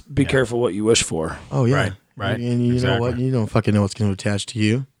 No, be careful what you wish for. Oh, yeah. Right. And you know what? You don't fucking know what's going to attach to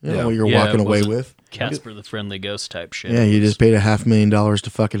you. You know what you're walking away with. Casper the Friendly Ghost type shit. Yeah, you just paid $500,000 to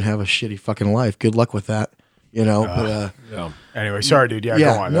fucking have a shitty fucking life. Good luck with that. Anyway, sorry, dude. Yeah, go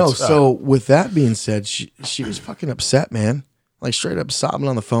on. No, so with that being said, she was fucking upset, man. Like straight up sobbing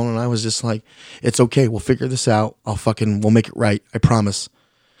on the phone, and I was just like, "It's okay. We'll figure this out. We'll make it right. I promise.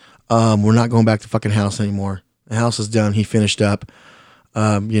 We're not going back to the fucking house anymore. The house is done. He finished up.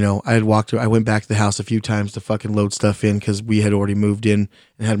 I went back to the house a few times to fucking load stuff in because we had already moved in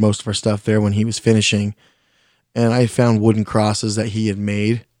and had most of our stuff there when he was finishing. And I found wooden crosses that he had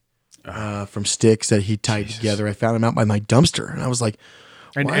made from sticks that he tied together. I found them out by my dumpster, and I was like,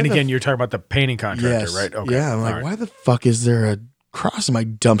 and again, you're talking about the painting contractor, right? Okay. Yeah, I'm like, why the fuck is there a cross in my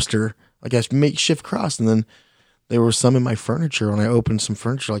dumpster? Like a makeshift cross, and then there were some in my furniture. When I opened some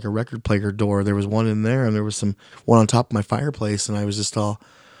furniture, like a record player door, there was one in there, and there was one on top of my fireplace, and I was just all,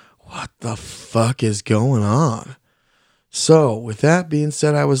 what the fuck is going on? So with that being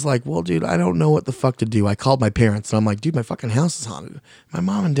said, I was like, well, dude, I don't know what the fuck to do. I called my parents, and I'm like, dude, my fucking house is haunted. My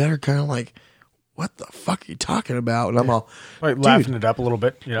mom and dad are kind of like, what the fuck are you talking about? And I'm all laughing it up a little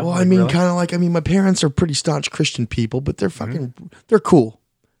bit. Well, I mean, kind of like, my parents are pretty staunch Christian people, but they're fucking, they're cool.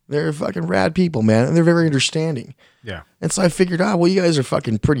 They're fucking rad people, man. And they're very understanding. Yeah. And so I figured, well, you guys are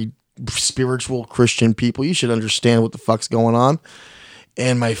fucking pretty spiritual Christian people. You should understand what the fuck's going on.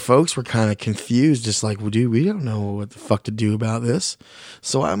 And my folks were kind of confused, just like, well, dude, we don't know what the fuck to do about this.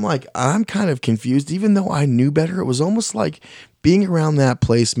 So I'm like, I'm kind of confused. Even though I knew better, it was almost like being around that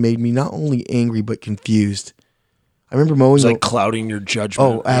place made me not only angry, but confused. I remember mowing. It's like clouding your judgment.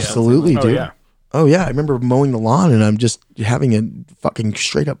 Oh, absolutely, dude. yeah. Oh, yeah. I remember mowing the lawn and I'm just having a fucking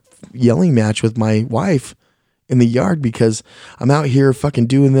straight up yelling match with my wife in the yard because I'm out here fucking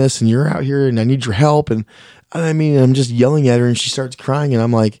doing this and you're out here and I need your help. And I mean, I'm just yelling at her and she starts crying and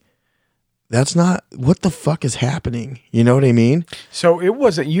I'm like, that's not, what the fuck is happening? You know what I mean? So it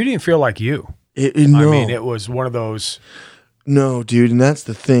wasn't, you didn't feel like you. No. I mean, it was one of those. No, dude. And that's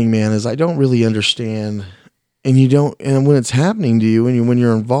the thing, man, is I don't really understand. And you don't, and when it's happening to you and when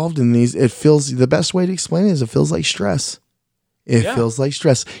you're involved in these, it feels, the best way to explain it is it feels like stress. It feels like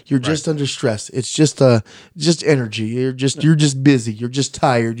stress. You're just under stress. It's just energy. You're just busy. You're just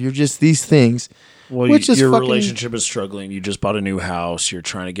tired. You're just these things. Well, which is your fucking, relationship is struggling. You just bought a new house. You're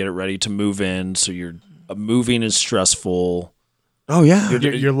trying to get it ready to move in. So you're moving is stressful. Oh yeah,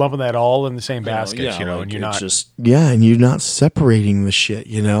 you're loving that all in the same basket, like and you're not just and you're not separating the shit,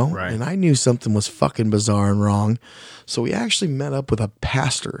 Right. And I knew something was fucking bizarre and wrong, so we actually met up with a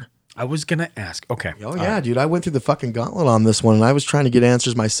pastor. I was gonna ask. Okay. Oh yeah, dude, I went through the fucking gauntlet on this one, and I was trying to get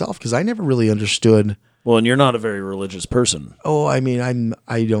answers myself because I never really understood. Well, and you're not a very religious person. Oh, I mean,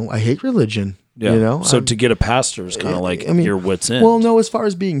 I hate religion. Yeah. So to get a pastor is kind of like your wits in. Well, no, as far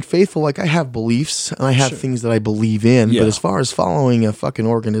as being faithful, like I have beliefs and I have things that I believe in. Yeah. But as far as following a fucking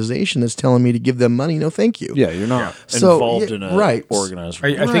organization that's telling me to give them money, no, thank you. Yeah, you're not So, involved in a organized.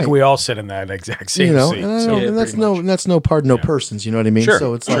 I think we all sit in that exact same seat. And that's no part, no persons. You know what I mean? Sure.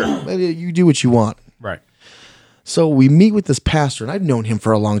 So it's like you do what you want. Right. So we meet with this pastor, and I've known him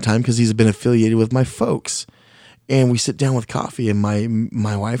for a long time because he's been affiliated with my folks. And we sit down with coffee, and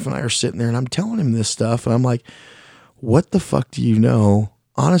my wife and I are sitting there, and I'm telling him this stuff, and I'm like, "What the fuck do you know,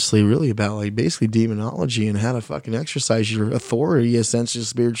 honestly, really about like basically demonology and how to fucking exercise your authority, essentially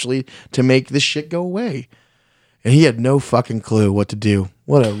spiritually, to make this shit go away?" And he had no fucking clue what to do.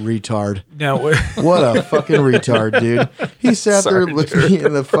 What a retard. Now, what a fucking retard, dude. He sat there, looked me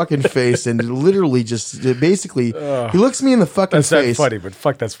in the fucking face, and literally just basically, he looks me in the fucking that's face. That's funny, but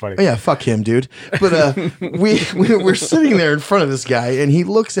fuck, that's funny. Oh, yeah, fuck him, dude. But we're sitting there in front of this guy, and he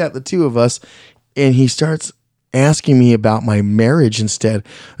looks at the two of us, and he starts asking me about my marriage instead.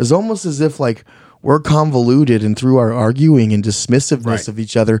 It's almost as if like we're convoluted, and through our arguing and dismissiveness of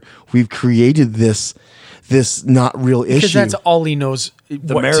each other, we've created this not real issue. Because that's all he knows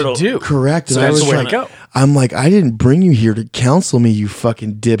what to do. Correct. So and that's I was the way like, to go. I'm like, I didn't bring you here to counsel me, you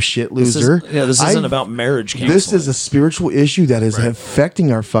fucking dipshit loser. This isn't about marriage counseling. This is a spiritual issue that is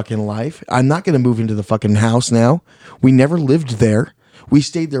affecting our fucking life. I'm not going to move into the fucking house now. We never lived there. We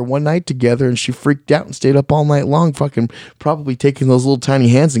stayed there one night together, and she freaked out and stayed up all night long, fucking probably taking those little tiny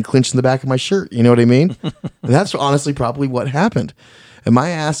hands and clinching the back of my shirt. You know what I mean? And that's honestly probably what happened. And my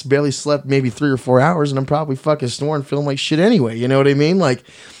ass barely slept maybe 3 or 4 hours, and I'm probably fucking snoring, feeling like shit anyway. You know what I mean? Like,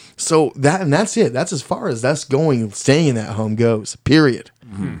 so that's it. That's as far as that's going, staying in that home goes, period.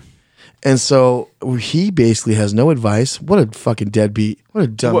 Mm-hmm. And so he basically has no advice. What a fucking deadbeat. What a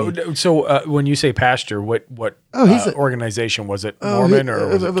dummy. So when you say pastor, what organization was it? Mormon or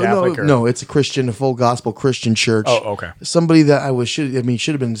was it Catholic? No, it's a Christian, a full gospel Christian church. Oh, okay. Somebody that should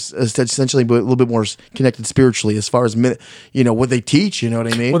have been essentially a little bit more connected spiritually as far as what they teach. You know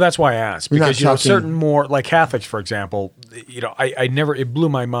what I mean? Well, that's why I asked, because certain more like Catholics, for example. I never. It blew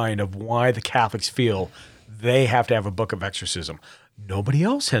my mind of why the Catholics feel they have to have a book of exorcism. Nobody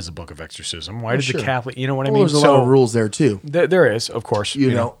else has a book of exorcism. Why did the Catholic? You know what I mean? There's a lot of rules there too. There is, of course,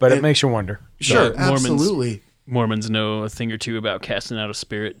 but it makes you wonder. Sure, absolutely. Mormons know a thing or two about casting out a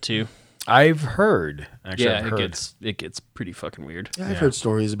spirit too. I've heard. Actually, yeah, I've heard. It gets pretty fucking weird. Yeah, I've heard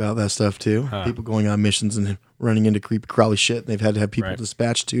stories about that stuff too. People going on missions and running into creepy crawly shit, and they've had to have people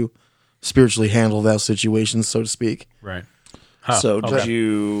dispatched to spiritually handle that situation, so to speak. Right. So did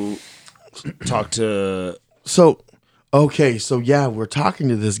you talk to? Okay, so yeah, we're talking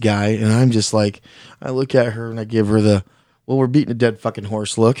to this guy, and I'm just like, I look at her and I give her we're beating a dead fucking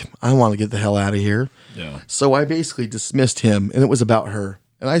horse look. I want to get the hell out of here. Yeah. So I basically dismissed him, and it was about her.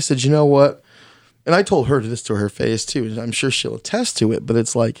 And I said, you know what? And I told her this to her face too, and I'm sure she'll attest to it, but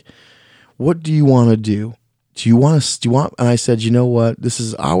it's like, what do you want to do? Do you want? And I said, you know what? This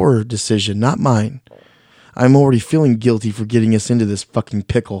is our decision, not mine. I'm already feeling guilty for getting us into this fucking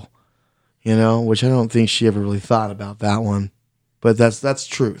pickle. Which I don't think she ever really thought about that one, but that's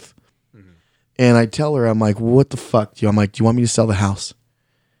truth. Mm-hmm. And I tell her, I'm like, what the fuck? I'm like, do you want me to sell the house?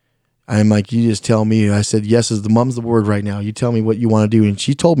 I'm like, you just tell me. I said, yes, is the mum's the word right now. You tell me what you want to do. And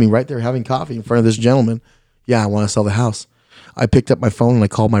she told me right there having coffee in front of this gentleman, yeah, I want to sell the house. I picked up my phone and I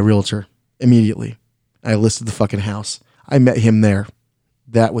called my realtor immediately. I listed the fucking house. I met him there.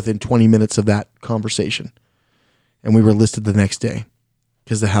 That within 20 minutes of that conversation. And we were listed the next day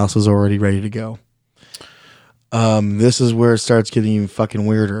because the house was already ready to go. This is where it starts getting even fucking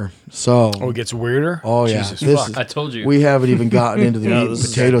weirder. So, it gets weirder? Oh, yeah. Jesus, I told you. We haven't even gotten into the meat and this is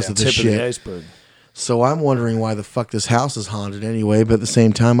potatoes of tip this of the shit. iceberg. So I'm wondering why the fuck this house is haunted anyway, but at the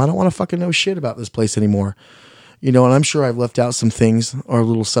same time, I don't want to fucking know shit about this place anymore. You know, and I'm sure I've left out some things or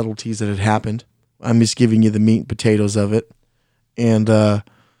little subtleties that had happened. I'm just giving you the meat and potatoes of it. And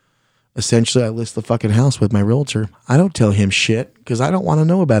essentially, I list the fucking house with my realtor. I don't tell him shit because I don't want to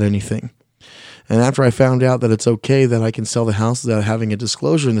know about anything. And after I found out that it's okay that I can sell the house without having a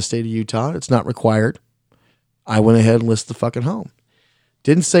disclosure in the state of Utah, it's not required, I went ahead and listed the fucking home.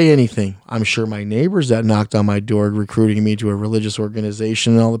 Didn't say anything. I'm sure my neighbors that knocked on my door recruiting me to a religious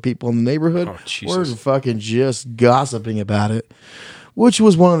organization and all the people in the neighborhood were fucking just gossiping about it, which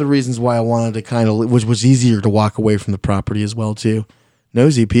was one of the reasons why I wanted to kind of, which was easier to walk away from the property as well too.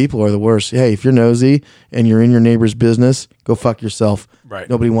 Nosy people are the worst. Hey, if you're nosy and you're in your neighbor's business, go fuck yourself. Right.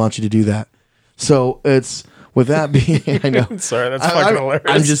 Nobody wants you to do that. So it's, with that being, I know. Sorry, that's fucking hilarious.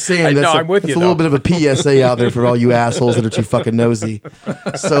 I'm just saying that's I'm with you, a little bit of a PSA out there for all you assholes that are too fucking nosy.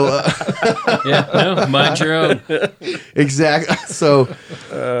 So no, mind your own. Exactly. So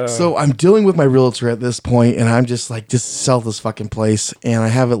I'm dealing with my realtor at this point, and I'm just like, just sell this fucking place, and I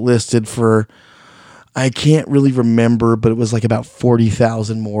have it listed for, I can't really remember, but it was like about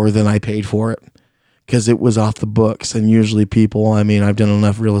 $40,000 more than I paid for it. Because it was off the books, and usually people, I mean, I've done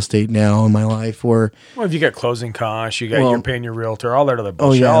enough real estate now in my life where... Well, if you got closing costs, you're paying your realtor, all that other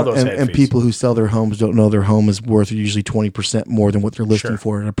bullshit, all those and fees. people who sell their homes don't know their home is worth usually 20% more than what they're listing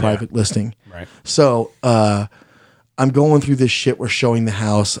for in a private listing. Right. So I'm going through this shit. We're showing the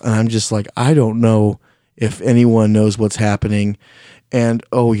house, and I'm just like, I don't know if anyone knows what's happening. And,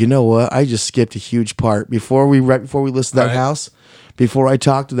 oh, you know what? I just skipped a huge part. Right before we listed that house... Before I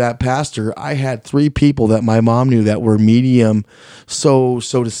talked to that pastor, I had 3 people that my mom knew that were medium, so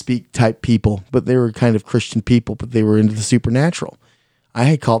to speak, type people, but they were kind of Christian people, but they were into the supernatural. I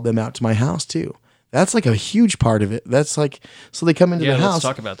had called them out to my house too. That's like a huge part of it. That's like, so they come into the house. Let's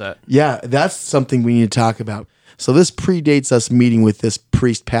talk about that. Yeah, that's something we need to talk about. So this predates us meeting with this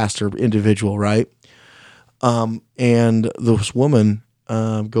priest pastor individual, right? And this woman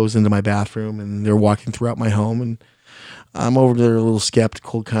goes into my bathroom, and they're walking throughout my home, and I'm over there a little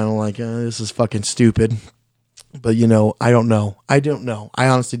skeptical, kind of like, this is fucking stupid. But, you know, I don't know. I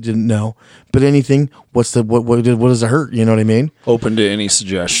honestly didn't know. But anything, what does it hurt? You know what I mean? Open to any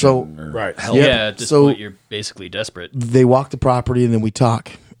suggestion. So, right. Help. Yeah, at this point, you're basically desperate. They walk the property, and then we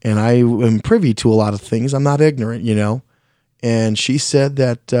talk. And I am privy to a lot of things. I'm not ignorant, you know. And she said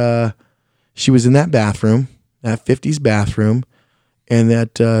that she was in that bathroom, that 50s bathroom, and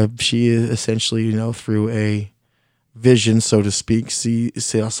that she essentially, you know, through a vision, so to speak,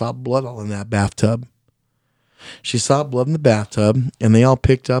 I saw blood all in that bathtub. She saw blood in the bathtub, and they all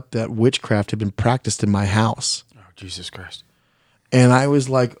picked up that witchcraft had been practiced in my house. Oh, Jesus Christ. And I was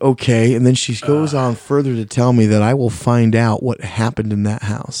like, okay. And then she goes on further to tell me that I will find out what happened in that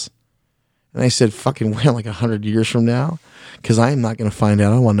house. And I said, fucking well, like 100 years from now? Because I am not going to find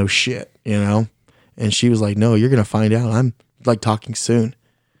out. I don't want no shit, you know? And she was like, no, you're going to find out. I'm like talking soon.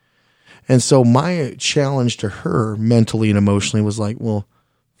 And so my challenge to her mentally and emotionally was like, well,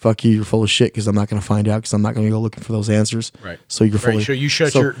 fuck you, you're full of shit because I'm not going to find out because I'm not going to go looking for those answers. Right. So you're full of shit. You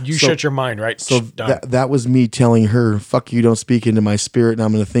shut your mind, right? So that was me telling her, fuck you, don't speak into my spirit, and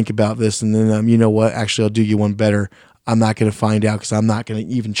I'm going to think about this. And then, you know what? Actually, I'll do you one better. I'm not going to find out because I'm not going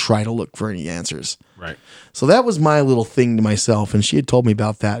to even try to look for any answers. Right. So that was my little thing to myself. And she had told me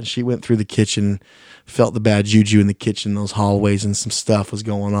about that. And she went through the kitchen, felt the bad juju in the kitchen, those hallways, and some stuff was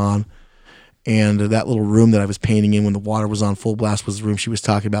going on. And that little room that I was painting in when the water was on full blast was the room she was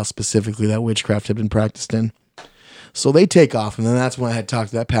talking about specifically that witchcraft had been practiced in. So they take off, and then that's when I had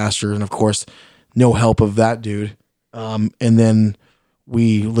talked to that pastor, and of course, no help of that dude. And then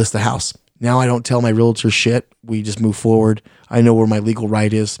we list the house. Now I don't tell my realtor shit. We just move forward. I know where my legal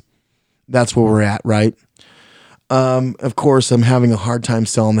right is. That's where we're at, right? Of course, I'm having a hard time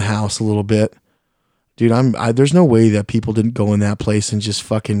selling the house a little bit. Dude, there's no way that people didn't go in that place and just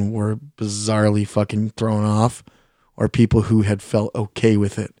fucking were bizarrely fucking thrown off, or people who had felt okay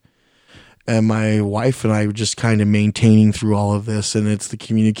with it. And my wife and I were just kind of maintaining through all of this, and it's the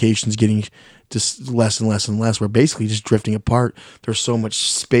communications getting just less and less and less. We're basically just drifting apart. There's so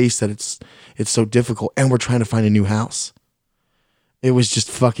much space that it's so difficult, and we're trying to find a new house. It was just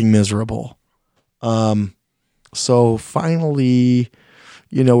fucking miserable. So finally,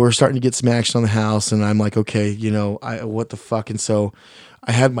 we're starting to get some action on the house, and I'm like, okay, what the fuck? And so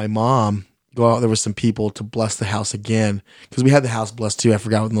I had my mom go out there with some people to bless the house again, because we had the house blessed too. I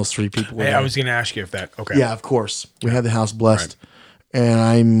forgot when those 3 people were Hey, there. I was going to ask you if that. Okay. Yeah, of course. We had the house blessed,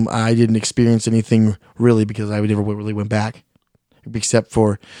 and I didn't experience anything really, because I never really went back, except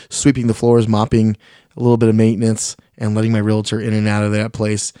for sweeping the floors, mopping, a little bit of maintenance, and letting my realtor in and out of that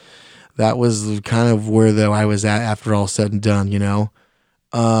place. That was kind of where I was at after all said and done,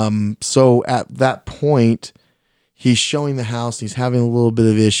 So at that point, he's showing the house. He's having a little bit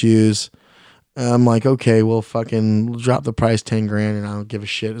of issues. I'm like, okay, well, fucking drop the price $10,000, and I don't give a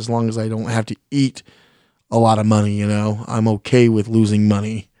shit as long as I don't have to eat a lot of money. I'm okay with losing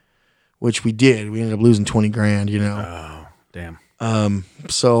money, which we did. We ended up losing $20,000. Oh, damn.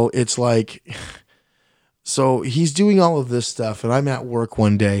 So it's like, so he's doing all of this stuff, and I'm at work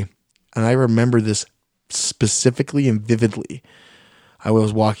one day, and I remember this specifically and vividly. I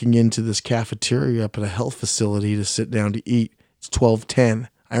was walking into this cafeteria up at a health facility to sit down to eat. It's 12:10.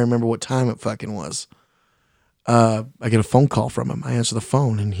 I remember what time it fucking was. I get a phone call from him. I answer the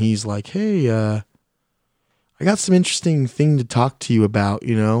phone, and he's like, hey, I got some interesting thing to talk to you about,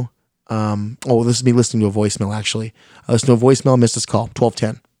 this is me listening to a voicemail, actually. I listened to a voicemail, missed his call,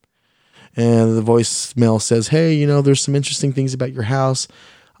 12:10. And the voicemail says, hey, there's some interesting things about your house.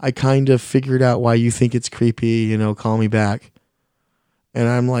 I kind of figured out why you think it's creepy, call me back. And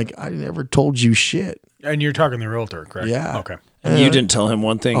I'm like, I never told you shit. And you're talking the realtor, correct? Yeah. Okay. And you didn't tell him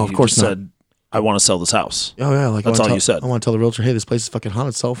one thing. Oh, of You course just not. said, I want to sell this house. Oh, yeah. Like, That's all you said. I want to tell the realtor, hey, this place is fucking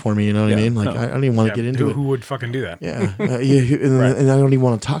haunted. Sell it for me. You know what I mean? Like, no. I don't even want to get into it. Who would fucking do that? Yeah. And I don't even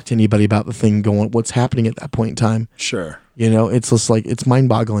want to talk to anybody about the thing what's happening at that point in time. Sure. It's just like, it's mind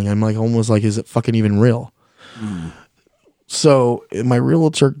boggling. I'm like, almost like, is it fucking even real? So my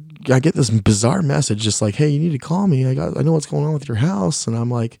realtor, I get this bizarre message, just like, hey, you need to call me. I know what's going on with your house. And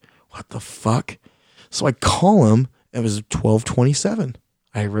I'm like, what the fuck? So I call him. It was 12:27.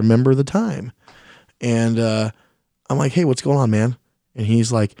 I remember the time. And I'm like, hey, what's going on, man? And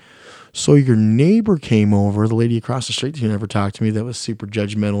he's like, so your neighbor came over, the lady across the street who never talked to me, that was super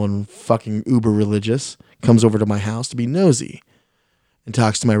judgmental and fucking uber religious, comes over to my house to be nosy and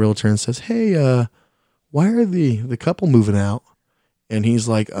talks to my realtor and says, hey, why are the couple moving out? And he's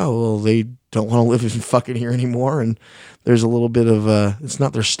like, oh, well, they don't want to live in fucking here anymore. And there's a little bit of, it's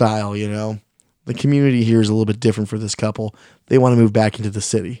not their style, The community here is a little bit different for this couple. They want to move back into the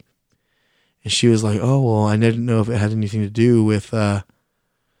city. And she was like, oh, well, I didn't know if it had anything to do with, there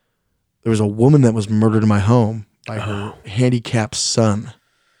was a woman that was murdered in my home by her handicapped son.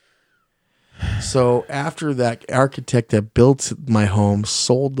 So after that architect that built my home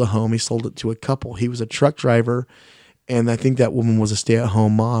sold the home, he sold it to a couple. He was a truck driver, and I think that woman was a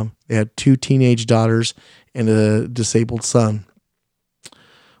stay-at-home mom. They had 2 teenage daughters and a disabled son,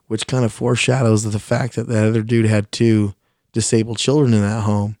 which kind of foreshadows the fact that that other dude had 2 disabled children in that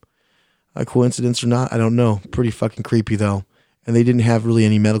home. A coincidence or not, I don't know. Pretty fucking creepy, though. And they didn't have really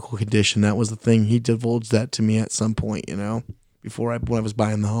any medical condition. That was the thing. He divulged that to me at some point, when I was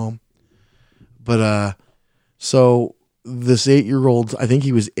buying the home. But so this 8-year-old, I think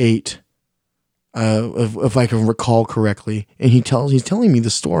he was 8, if I can recall correctly, and he's telling me the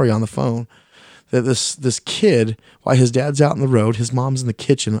story on the phone that this kid, while his dad's out on the road, his mom's in the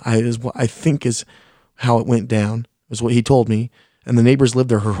kitchen. Is what I think is how it went down. Is what he told me. And the neighbors lived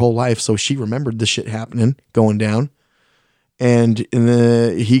there her whole life, so she remembered the shit happening, going down. And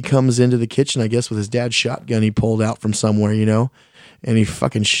he comes into the kitchen, I guess, with his dad's shotgun he pulled out from somewhere, and he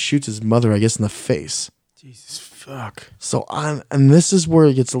fucking shoots his mother, I guess, in the face. Jesus fuck. So and this is where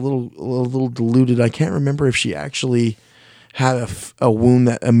it gets a little diluted. I can't remember if she actually had a wound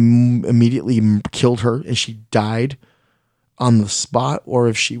that immediately killed her and she died on the spot, or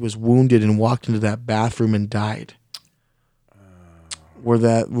if she was wounded and walked into that bathroom and died. Where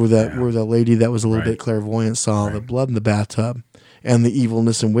that lady that was a little bit clairvoyant saw the blood in the bathtub and the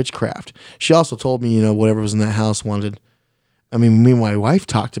evilness and witchcraft. She also told me, whatever was in that house wanted. I mean, me and my wife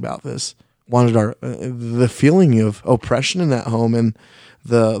talked about this. Wanted the feeling of oppression in that home and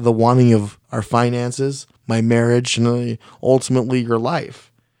the wanting of our finances, my marriage, and ultimately your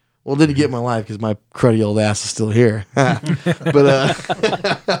life. Well, didn't get my life because my cruddy old ass is still here. But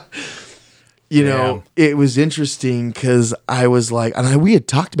it was interesting because I was like, we had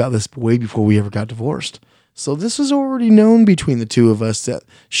talked about this way before we ever got divorced. So this was already known between the two of us that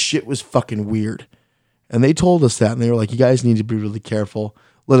shit was fucking weird. And they told us that, and they were like, you guys need to be really careful.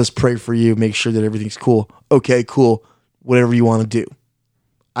 Let us pray for you. Make sure that everything's cool. Okay, cool. Whatever you want to do.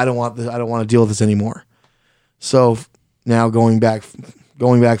 I don't want to deal with this anymore. So now going back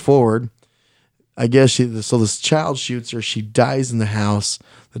forward, I guess so this child shoots her. She dies in the house.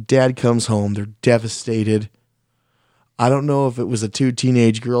 The dad comes home. They're devastated. I don't know if it was the two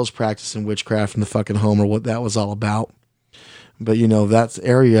teenage girls practicing witchcraft in the fucking home or what that was all about. But, that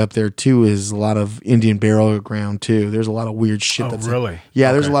area up there, too, is a lot of Indian burial ground, too. There's a lot of weird shit. Really?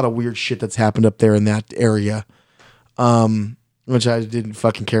 Yeah, there's a lot of weird shit that's happened up there in that area, which I didn't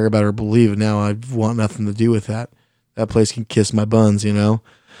fucking care about or believe. And now I want nothing to do with that. That place can kiss my buns,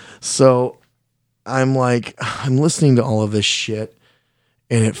 So I'm listening to all of this shit,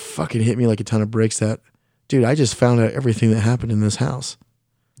 and it fucking hit me like a ton of bricks that, dude, I just found out everything that happened in this house.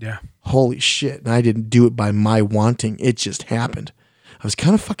 Yeah. Holy shit. And I didn't do it by my wanting. It just happened. I was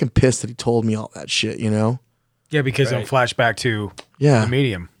kind of fucking pissed that he told me all that shit, Yeah, because it'll flash back to Yeah. the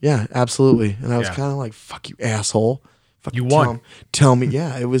medium. Yeah, absolutely. And I was kind of like, fuck you, asshole. Fuck You won. Tell me.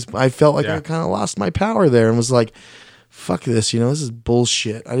 Yeah, I felt like I kind of lost my power there and was like, fuck this, this is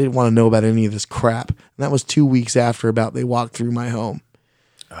bullshit. I didn't want to know about any of this crap. And that was 2 weeks after they walked through my home.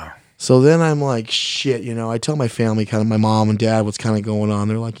 Oh. So then I'm like, shit, I tell my family, kind of my mom and dad, what's kind of going on.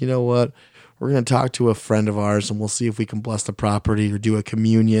 They're like, you know what? We're going to talk to a friend of ours and we'll see if we can bless the property or do a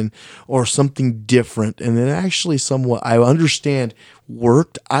communion or something different. And then actually somewhat, I understand,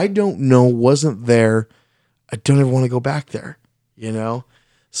 worked. I don't know, wasn't there. I don't ever want to go back there,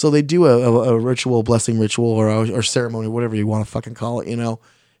 So they do a ritual, blessing ritual or ceremony, whatever you want to fucking call it,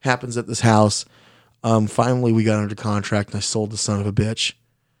 happens at this house. Finally, we got under contract and I sold the son of a bitch.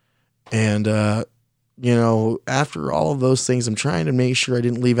 And, after all of those things, I'm trying to make sure I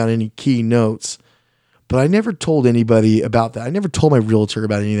didn't leave out any key notes, but I never told anybody about that. I never told my realtor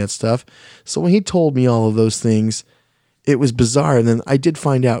about any of that stuff. So when he told me all of those things, it was bizarre. And then I did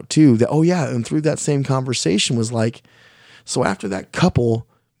find out too that, and through that same conversation was like, so after that couple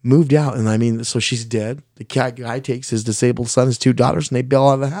moved out, and so she's dead, the guy takes his disabled son, his two daughters, and they bail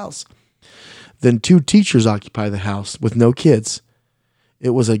out of the house. Then two teachers occupy the house with no kids.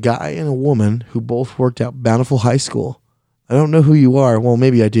 It was a guy and a woman who both worked at Bountiful High School. I don't know who you are. Well,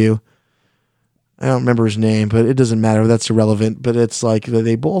 maybe I do. I don't remember his name, but it doesn't matter. That's irrelevant. But it's like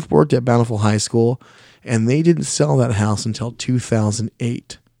they both worked at Bountiful High School, and they didn't sell that house until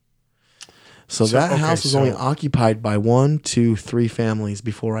 2008. So that house was only occupied by 1, 2, 3 families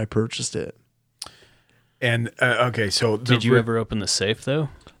before I purchased it. And, so... Did you ever open the safe, though?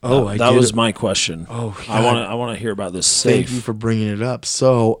 Oh, that was my question. Oh, God. I want to hear about this safe. Thank you for bringing it up.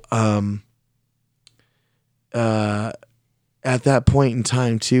 So, at that point in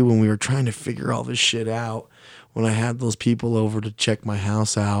time too, when we were trying to figure all this shit out, when I had those people over to check my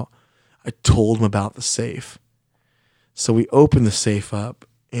house out, I told them about the safe. So we opened the safe up,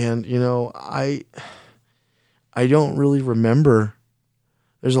 and I don't really remember.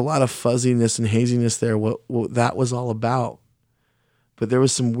 There's a lot of fuzziness and haziness there. What that was all about. But there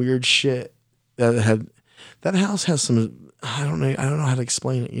was some weird shit that house has some, I don't know how to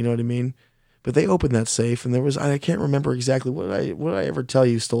explain it. You know what I mean? But they opened that safe, and there was, I can't remember exactly what did I ever tell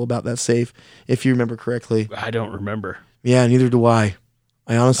you still about that safe, if you remember correctly. I don't remember. Yeah, neither do I.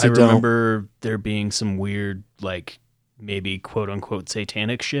 I honestly don't. I remember there being some weird, maybe quote unquote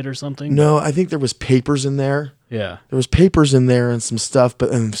satanic shit or something. No, I think there was papers in there. Yeah. There was papers in there and some stuff, but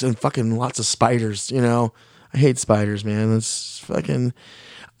and fucking lots of spiders, I hate spiders, man. It's fucking...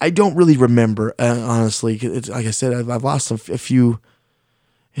 I don't really remember, honestly. It's, like I said, I've lost a few...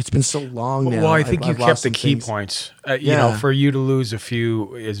 It's been so long now. Well, I think you I've kept the some key things. points. For you to lose a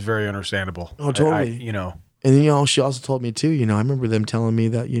few is very understandable. Oh, totally. And then, she also told me, too, I remember them telling me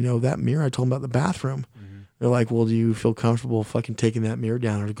that, that mirror, I told them about the bathroom. Mm-hmm. They're like, well, do you feel comfortable fucking taking that mirror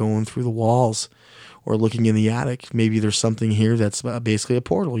down or going through the walls? Or looking in the attic, maybe there's something here that's basically a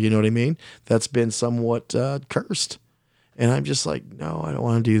portal, you know what I mean? That's been somewhat cursed. And I'm just like, no, I don't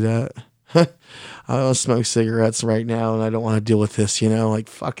want to do that. I don't smoke cigarettes right now, and I don't want to deal with this,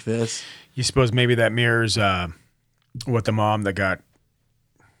 fuck this. You suppose maybe that mirrors what the mom that got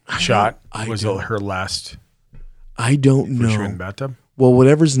shot was her last... I don't know. Was she in the bathtub? Well,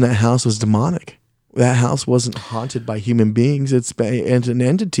 whatever's in that house was demonic. That house wasn't haunted by human beings. It's an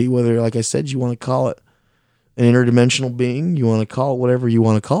entity, whether, like I said, you want to call it an interdimensional being, you want to call it whatever you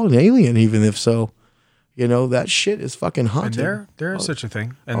want to call it, an alien, even if so. That shit is fucking haunted. And there is such a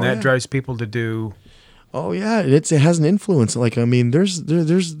thing. And that drives people to do... Oh, yeah. It has an influence.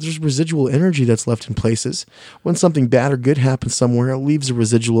 There's residual energy that's left in places. When something bad or good happens somewhere, it leaves a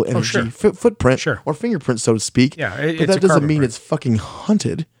residual energy footprint or fingerprint, so to speak. Yeah, but that doesn't mean it's fucking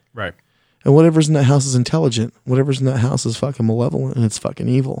haunted. Right. And whatever's in that house is intelligent. Whatever's in that house is fucking malevolent, and it's fucking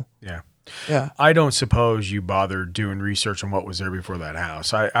evil. Yeah. Yeah. I don't suppose you bothered doing research on what was there before that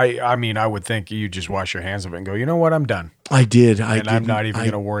house. I mean, I would think you just wash your hands of it and go, you know what, I'm done. I did. I'm not even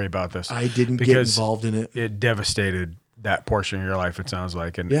going to worry about this. I didn't get because involved in it. It devastated that portion of your life, it sounds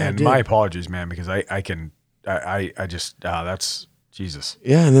like. And, Yeah, it and did. my apologies, man, because I just, that's Jesus.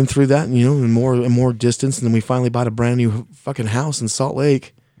 Yeah, and then through that, and more distance, and then we finally bought a brand new fucking house in Salt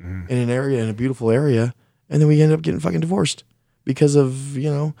Lake, in a beautiful area, and then we ended up getting fucking divorced because of Do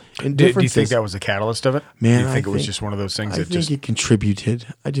you indifferences. think that was the catalyst of it? Man, Do you think it was just one of those things I that think just it contributed.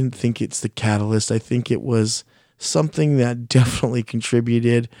 I didn't think it's the catalyst. I think it was something that definitely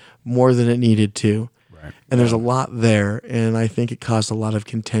contributed more than it needed to. Right. And there's a lot there, and I think it caused a lot of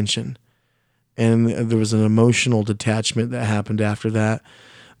contention. And there was an emotional detachment that happened after that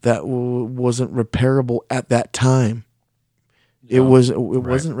wasn't repairable at that time. It wasn't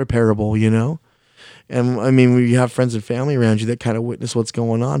repairable, And I mean, when you have friends and family around you that kind of witness what's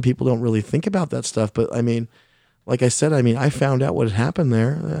going on, people don't really think about that stuff. But I mean, like I said, I found out what had happened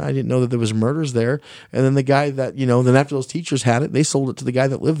there. I didn't know that there was murders there. And then the guy that, then after those teachers had it, they sold it to the guy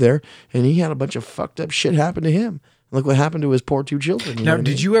that lived there, and he had a bunch of fucked up shit happen to him. Look what happened to his poor 2 children. Now,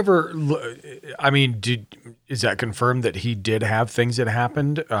 did you ever? Is that confirmed that he did have things that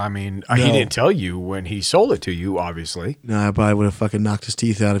happened? I mean, he didn't tell you when he sold it to you, obviously. No, I probably would have fucking knocked his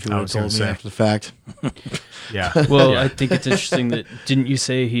teeth out if he would have told me after the fact. Yeah. Well, I think it's interesting that didn't you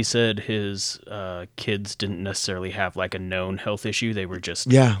say he said his kids didn't necessarily have like a known health issue? They were just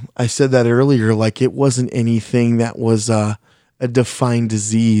Yeah, I said that earlier. Like it wasn't anything that was a defined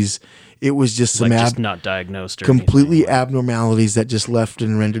disease. It was just some like just not diagnosed or completely anything. abnormalities that just left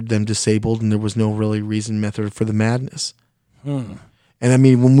and rendered them disabled, and there was no really reason method for the madness. And I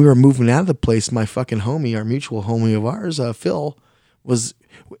mean, when we were moving out of the place, my fucking homie, our mutual homie of ours, Phil, was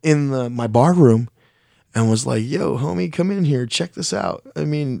in my bar room and was like, "Yo, homie, come in here, check this out." I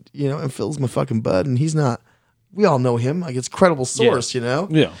mean, and Phil's my fucking bud, and he's not. We all know him, like it's a credible source,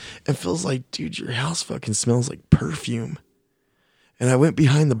 Yeah. And Phil's like, "Dude, your house fucking smells like perfume." And I went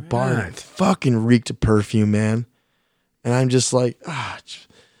behind the bar and it fucking reeked of perfume, man. And I'm just like,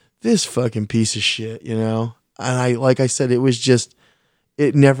 this fucking piece of shit, And like I said, it was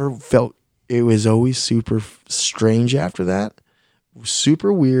always super strange after that.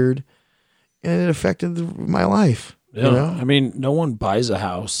 Super weird. And it affected my life. Yeah. I mean, no one buys a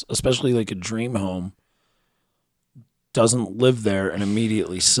house, especially like a dream home, doesn't live there and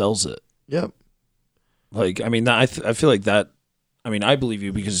immediately sells it. Yep. Like, I mean, I feel like that. I mean, I believe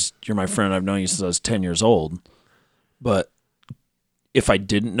you because you're my friend. I've known you since I was 10 years old. But if I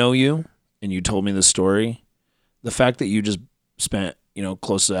didn't know you and you told me the story, the fact that you just spent,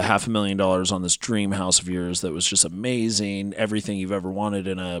 close to $500,000 on this dream house of yours that was just amazing, everything you've ever wanted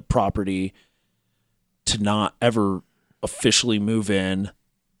in a property, to not ever officially move in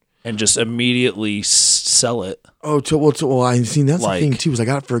and just immediately sell it. Well, I seen that's the thing too. Is I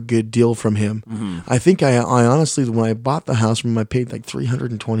got it for a good deal from him. Mm-hmm. I think I honestly, when I bought the house from him, I paid like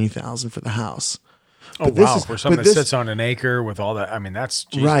 $320,000 for the house. But wow, for something that sits on an acre with all that, I mean, that's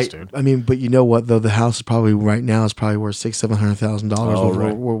Jesus, right, dude. I mean, but you know what though? The house is probably right now is probably worth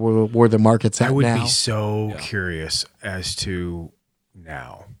 $600,000-$700,000 where the market's at now. I would be so curious as to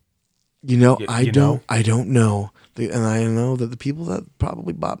now. I don't know. And I know that the people that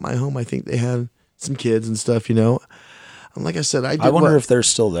probably bought my home, I think they had some kids and stuff, And like I said, I wonder if they're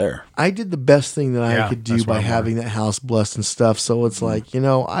still there. I did the best thing that I could do by having that house blessed and stuff. So it's like,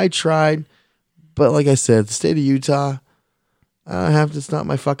 I tried, but like I said, the state of Utah, it's not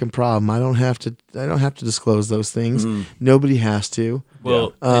my fucking problem. I don't have to disclose those things. Nobody has to.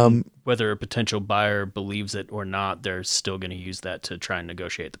 Well, and whether a potential buyer believes it or not, they're still going to use that to try and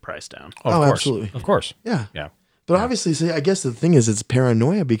negotiate the price down. Of course. Absolutely. Of course. Yeah. Yeah. But obviously, see, I guess the thing is, it's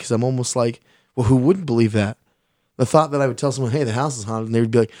paranoia because I'm almost like, well, who wouldn't believe that? The thought that I would tell someone, hey, the house is haunted, and they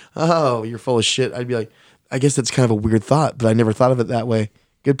would be like, oh, you're full of shit. I'd be like, I guess that's kind of a weird thought, but I never thought of it that way.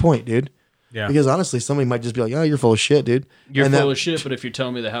 Good point, dude. Yeah. Because honestly, somebody might just be like, oh, you're full of shit, dude. You're full of shit, but if you're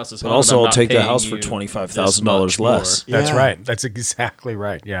telling me the house is haunted, also, I'm I'll not take the paying house for you $25,000 this much less. more. That's right. That's exactly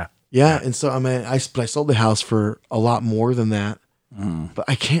right. Yeah. Yeah, and so I mean, I sold the house for a lot more than that, but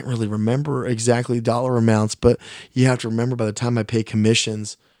I can't really remember exactly dollar amounts. But you have to remember, by the time I pay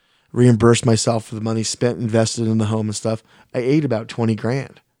commissions, reimburse myself for the money spent, invested in the home and stuff, I ate about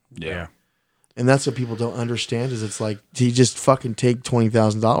 $20,000. Yeah. And that's what people don't understand is it's like, you just fucking take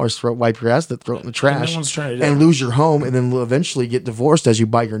 $20,000, wipe your ass, throw it in the trash, and lose your home, and then eventually get divorced as you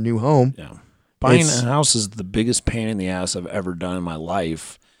buy your new home. Yeah. Buying a house is the biggest pain in the ass I've ever done in my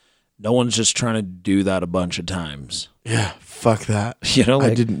life. No one's just trying to do that a bunch of times. Yeah, fuck that. Like,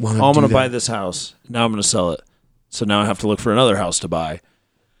 I didn't want to I'm do going to that. buy this house. Now I'm going to sell it. So now I have to look for another house to buy.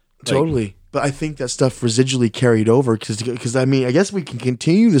 Totally. But I think that stuff residually carried over because I mean, I guess we can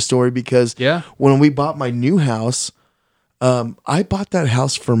continue the story because when we bought my new house, I bought that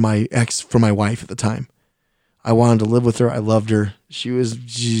house for my wife at the time. I wanted to live with her. I loved her.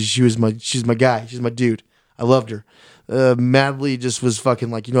 She's my guy. She's my dude. I loved her. Madly just was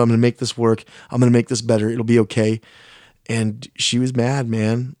fucking like, I'm going to make this work. I'm going to make this better. It'll be okay. And she was mad,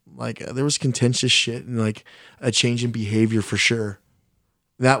 man. Like there was contentious shit and like a change in behavior for sure.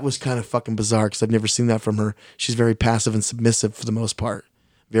 That was kind of fucking bizarre because I've never seen that from her. She's very passive and submissive for the most part.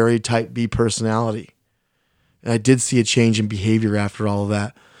 Very type B personality. And I did see a change in behavior after all of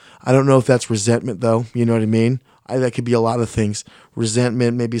that. I don't know if that's resentment though. You know what I mean? That could be a lot of things.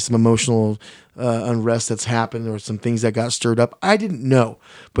 Resentment, maybe some emotional unrest that's happened or some things that got stirred up. I didn't know.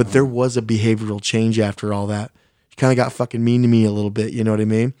 But there was a behavioral change after all that. She kind of got fucking mean to me a little bit. You know what I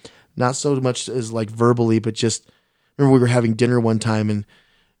mean? Not so much as like verbally, but just remember we were having dinner one time and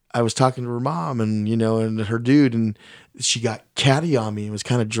I was talking to her mom and, and her dude, and she got catty on me and was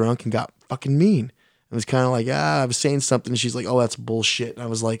kind of drunk and got fucking mean. It was kind of like, I was saying something and she's like, oh, that's bullshit. And I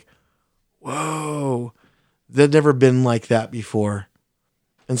was like, whoa, that'd never been like that before.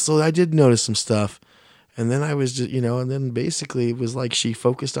 And so I did notice some stuff. And then I was just, and then basically it was like she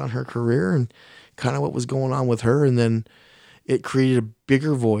focused on her career and kind of what was going on with her. And then it created a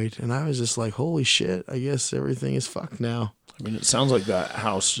bigger void. And I was just like, holy shit, I guess everything is fucked now. I mean, it sounds like that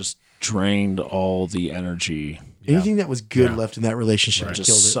house just drained all the energy. Anything that was good left in that relationship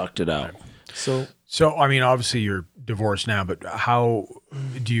just sucked it out. So, I mean, obviously you're divorced now, but how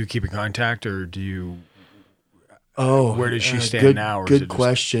do you keep in contact or do you, where does she stand now? Or good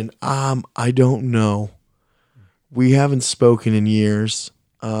question. I don't know. We haven't spoken in years.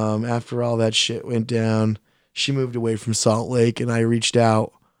 After all that shit went down, she moved away from Salt Lake and I reached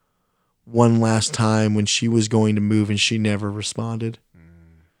out one last time when she was going to move and she never responded.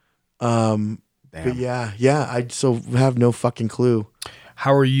 But yeah, I so have no fucking clue.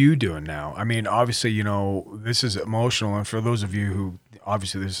 How are you doing now? I mean, obviously, this is emotional. And for those of you who,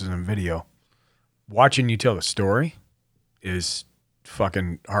 obviously this isn't video, watching you tell the story is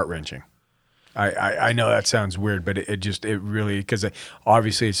fucking heart-wrenching. I know that sounds weird, but it really, because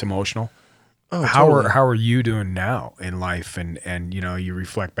obviously it's emotional. Oh, how totally. are you doing now in life? And you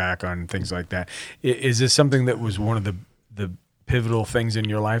reflect back on things like that. Is this something that was one of the pivotal things in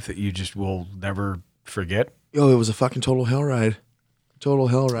your life that you just will never forget? Oh, it was a fucking total hell ride. Total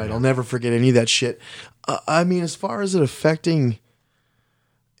hell ride. Yeah. I'll never forget any of that shit. I mean, as far as it affecting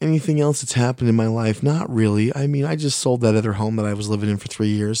anything else that's happened in my life, not really. I mean, I just sold that other home that I was living in for 3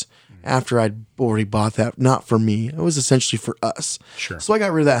 years after I'd already bought that. Not for me. It was essentially for us. Sure. So I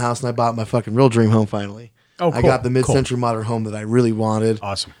got rid of that house and I bought my fucking real dream home finally. Oh, cool. I got the mid-century modern home that I really wanted.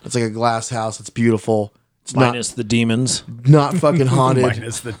 Awesome. It's like a glass house. It's beautiful. It's minus the demons. Not fucking haunted.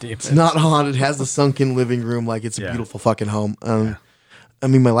 Minus the demons. It's not haunted. It has the sunken living room. Like it's a beautiful fucking home. I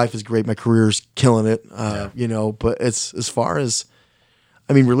mean, my life is great. My career's killing it. But it's as far as,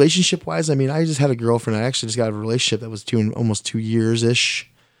 I mean, relationship wise, I mean, I just had a girlfriend. I actually just got a relationship that was almost 2 years ish.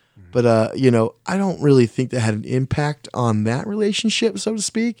 But, I don't really think that had an impact on that relationship, so to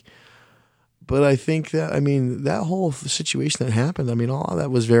speak. But I think that, I mean, that whole situation that happened, I mean, all of that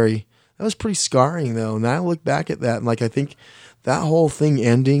was that was pretty scarring though. And I look back at that and like, I think that whole thing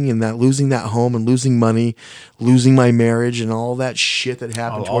ending and that losing that home and losing money, losing my marriage and all that shit that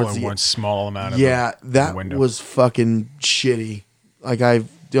happened all towards in one small amount of that window. Was fucking shitty. Like I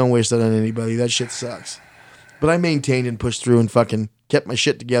don't wish that on anybody. That shit sucks. But I maintained and pushed through and fucking kept my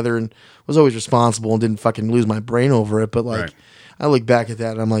shit together and was always responsible and didn't fucking lose my brain over it. But like, I look back at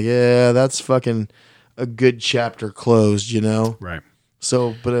that and I'm like, yeah, that's fucking a good chapter closed, Right.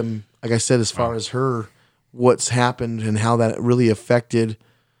 So, but like I said, as far as what's happened and how that really affected,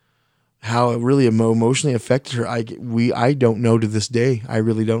 how it really emotionally affected her, I don't know to this day. I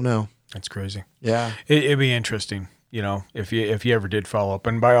really don't know. That's crazy. Yeah. It'd be interesting, if you ever did follow up,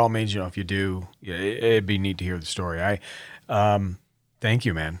 and by all means, if you do, it'd be neat to hear the story. Thank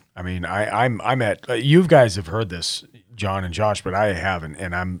you, man. I mean, I'm at, you guys have heard this, John and Josh, but I haven't,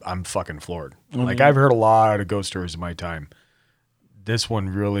 and I'm fucking floored. Mm-hmm. Like I've heard a lot of ghost stories in my time. This one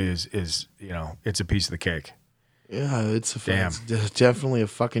really is it's a piece of the cake. Yeah, it's definitely a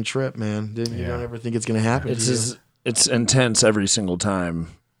fucking trip, man. You don't ever think it's going to happen. It's intense every single time.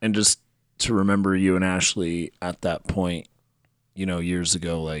 And just to remember you and Ashley at that point, years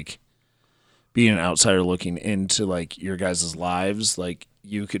ago, like being an outsider looking into like your guys' lives, like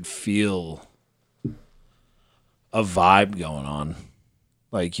you could feel a vibe going on.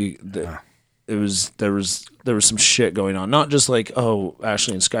 Like there was some shit going on. Not just like, oh,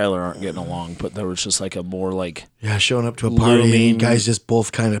 Ashley and Skylar aren't getting along, but there was just like a more like showing up to a party looming, and guys just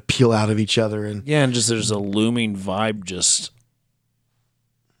both kind of peel out of each other and and just there's a looming vibe just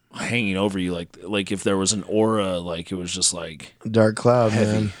hanging over you, like if there was an aura, like it was just like dark cloud,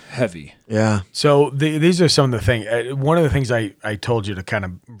 man. Heavy. Yeah. So these are some of the things. One of the things I told you to kind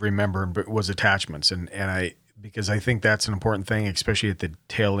of remember was attachments, and because I think that's an important thing, especially at the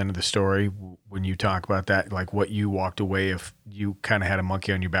tail end of the story when you talk about that, like what you walked away, if you kind of had a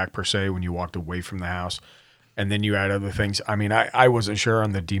monkey on your back per se when you walked away from the house, and then you add other things. I mean, I wasn't sure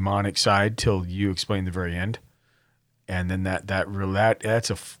on the demonic side till you explained the very end. And then that's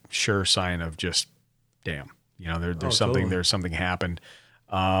a sure sign of just, damn, there's something, totally. there's something happened.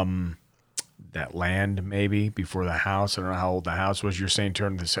 That land maybe before the house. I don't know how old the house was. You're saying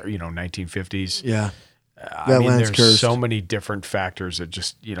turned this, 1950s. Yeah. I mean, land's there's cursed. so many different factors that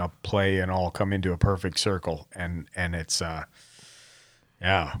just, play and all come into a perfect circle. And it's,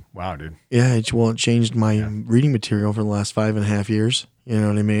 yeah. Wow, dude. Yeah. It changed my reading material for the last 5.5 years. You know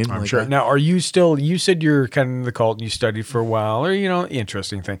what I mean? I'm sure. Now, are you still, you said you're kind of in the cult and you studied for a while, or,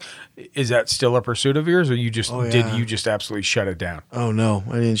 interesting thing. Is that still a pursuit of yours, or you just, did you just absolutely shut it down? Oh, no.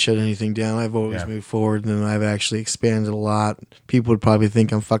 I didn't shut anything down. I've always moved forward, and I've actually expanded a lot. People would probably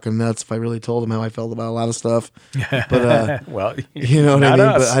think I'm fucking nuts if I really told them how I felt about a lot of stuff. But, well, you know what I mean?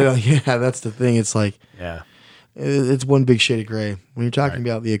 us. But I don't, that's the thing. It's like, Yeah. it's one big shade of gray. When you're talking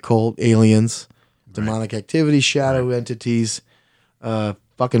about the occult, aliens, demonic activity, shadow entities,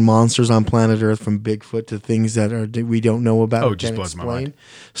 fucking monsters on planet Earth, from Bigfoot to things that we don't know about. Oh, it just blows my mind.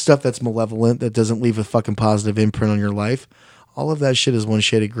 Stuff that's malevolent, that doesn't leave a fucking positive imprint on your life. All of that shit is one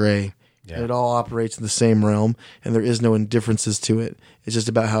shade of gray. Yeah. And it all operates in the same realm, and there is no indifferences to it. It's just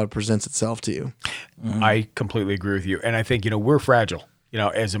about how it presents itself to you. I completely agree with you. And I think, we're fragile.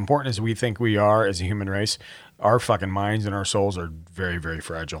 As important as we think we are as a human race, our fucking minds and our souls are very, very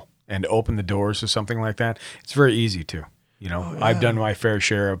fragile. And to open the doors to something like that, it's very easy to. I've done my fair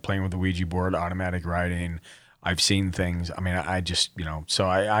share of playing with the Ouija board, automatic writing. I've seen things. I mean, I just, so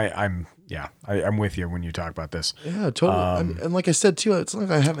I'm with you when you talk about this. Yeah, totally. And like I said, too, it's not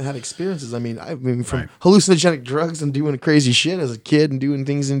like I haven't had experiences. I mean from hallucinogenic drugs and doing crazy shit as a kid and doing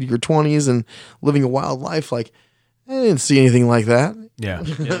things into your 20s and living a wild life. Like, I didn't see anything like that. Yeah.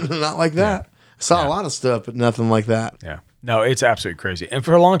 Not like that. I saw a lot of stuff, but nothing like that. Yeah. No, it's absolutely crazy. And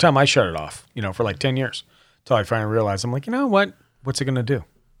for a long time, I shut it off, for like 10 years. Until I finally realized, I'm like, what's it going to do?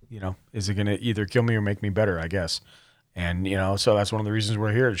 Is it going to either kill me or make me better, I guess. And, so that's one of the reasons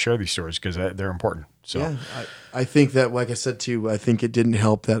we're here to share these stories, because they're important. So yeah, I think that, like I said, too, I think it didn't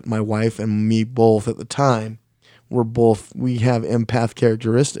help that my wife and me both at the time we have empath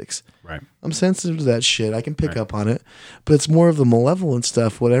characteristics. Right. I'm sensitive to that shit. I can pick up on it, but it's more of the malevolent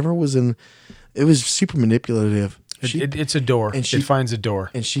stuff. Whatever was it was super manipulative. It's a door. And it finds a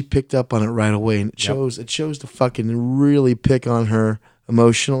door. And she picked up on it right away. And it chose to fucking really pick on her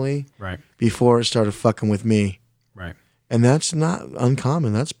emotionally before it started fucking with me. Right. And that's not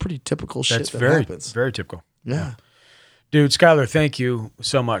uncommon. That's pretty typical shit that happens. Very typical. Yeah. Dude, Skylar, thank you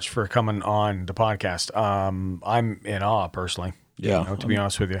so much for coming on the podcast. I'm in awe, personally. Yeah. To be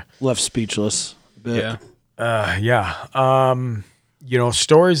honest with you. Left speechless. Yeah.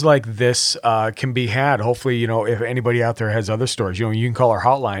 Stories like this can be had. Hopefully, if anybody out there has other stories, you can call our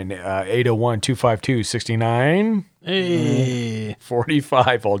hotline,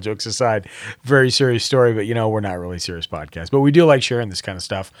 801-252-6945. All jokes aside, very serious story, but we're not really serious podcast. But we do like sharing this kind of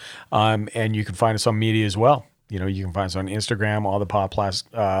stuff. And you can find us on media as well. You can find us on Instagram, all the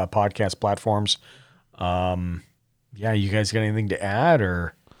podcast platforms. You guys got anything to add,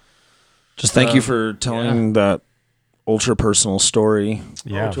 or just thank you for telling that ultra personal story.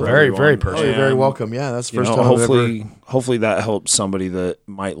 Yeah, very, very personal. Oh, you're very welcome. Yeah, that's the first time. Hopefully that helps somebody that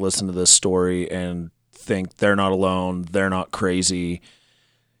might listen to this story and think they're not alone, they're not crazy.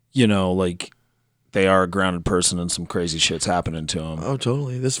 Like they are a grounded person and some crazy shit's happening to them. Oh,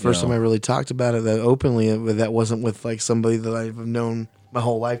 totally. This is the first time I really talked about it that openly. That wasn't with like somebody that I've known my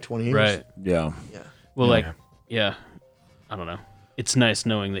whole life, 20 years. Right. Yeah. Well, I don't know. It's nice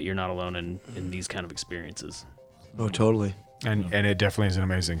knowing that you're not alone in these kind of experiences. Oh, totally. And it definitely is an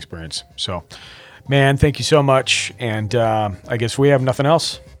amazing experience. So, man, thank you so much. And I guess we have nothing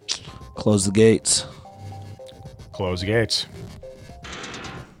else. Close the gates. Close the gates.